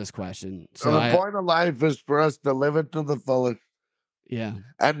humor this question. So the point of life is for us to live it to the fullest. Yeah.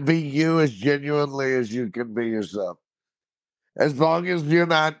 And be you as genuinely as you can be yourself. As long as you're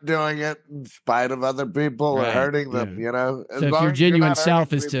not doing it in spite of other people or hurting them, So if your genuine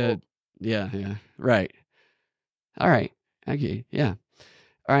self is to, right. All right. Okay. Yeah.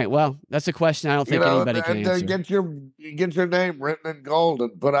 All right. Well, that's a question I don't think anybody can answer. Get your name written in gold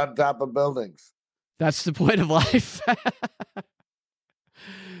and put on top of buildings. That's the point of life. Have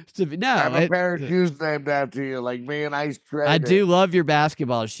a pair of shoes named after you, like me and Ice Trader. I do love your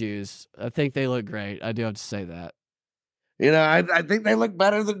basketball shoes. I think they look great. I do have to say that. I think they look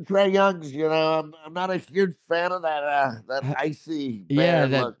better than Trae Young's. I'm not a huge fan of that icy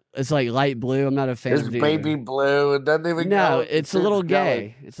look. It's like light blue. I'm not a fan of it. It's baby blue. It doesn't even go. No, it's a little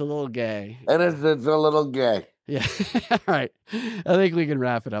gay. It's a little gay. It's a little gay. Yeah. All right. I think we can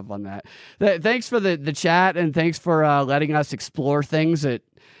wrap it up on that. Thanks for the chat, and thanks for letting us explore things that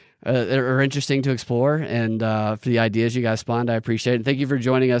are interesting to explore, and for the ideas you guys spawned. I appreciate it. And thank you for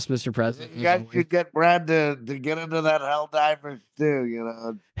joining us, Mr. President. You guys should get Brad to get into that Hell Divers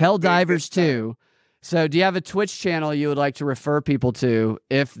too, Hell Divers too. So do you have a Twitch channel you would like to refer people to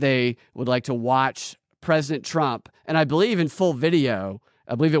if they would like to watch President Trump? And I believe in full video.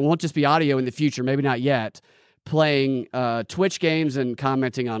 I believe it won't just be audio in the future, maybe not yet, playing Twitch games and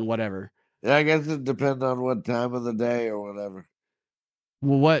commenting on whatever. Yeah, I guess it depends on what time of the day or whatever.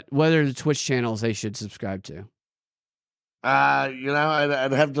 Well, what are the Twitch channels they should subscribe to?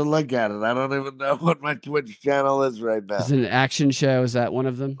 I'd have to look at it. I don't even know what my Twitch channel is right now. Is it an action show? Is that one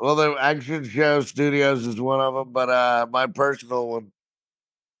of them? Well, the Action Show Studios is one of them, but my personal one,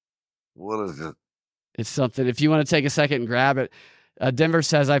 what is it? It's something. If you want to take a second and grab it, Denver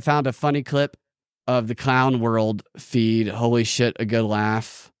says, I found a funny clip of the Clown World feed. Holy shit, a good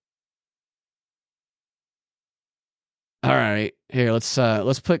laugh. All right, here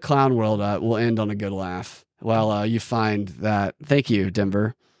let's put Clown World up. We'll end on a good laugh while you find that. Thank you,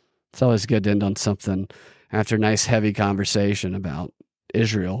 Denver. It's always good to end on something after a nice heavy conversation about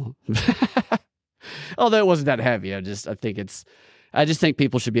Israel. Although it wasn't that heavy, I just think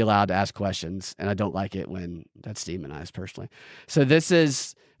people should be allowed to ask questions, and I don't like it when that's demonized personally. So this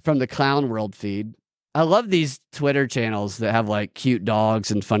is from the Clown World feed. I love these Twitter channels that have like cute dogs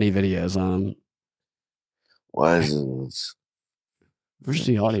and funny videos on them. Why is it? Where's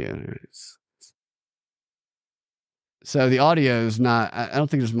the audio? So the audio is not. I don't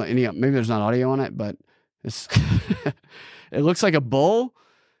think there's any. Maybe there's not audio on it, but it's. It looks like a bull,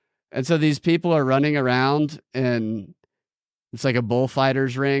 and so these people are running around, and it's like a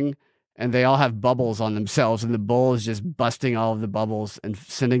bullfighter's ring, and they all have bubbles on themselves, and the bull is just busting all of the bubbles and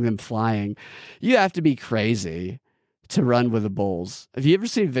sending them flying. You have to be crazy to run with the bulls. Have you ever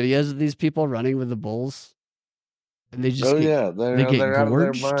seen videos of these people running with the bulls? And they just they're out of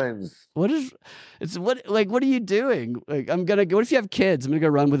their minds. What are you doing? Like, what if you have kids? I'm gonna go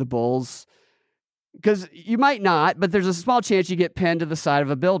run with the bulls. Because you might not, but there's a small chance you get pinned to the side of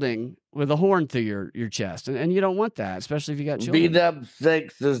a building with a horn through your chest. And you don't want that, especially if you got children.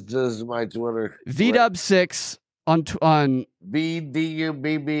 VDub6 is my Twitter. VDub6 on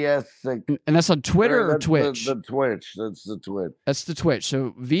VDUBBS6. And that's on Twitter or Twitch? The Twitch. That's the Twitch. That's the Twitch.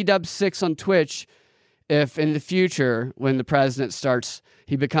 So VDub6 on Twitch. If in the future, when the president starts,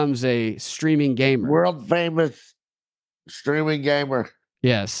 he becomes a streaming gamer. World famous streaming gamer.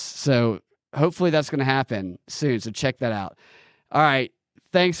 Yes. So hopefully that's going to happen soon. So check that out. All right.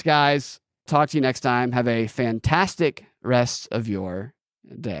 Thanks, guys. Talk to you next time. Have a fantastic rest of your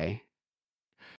day.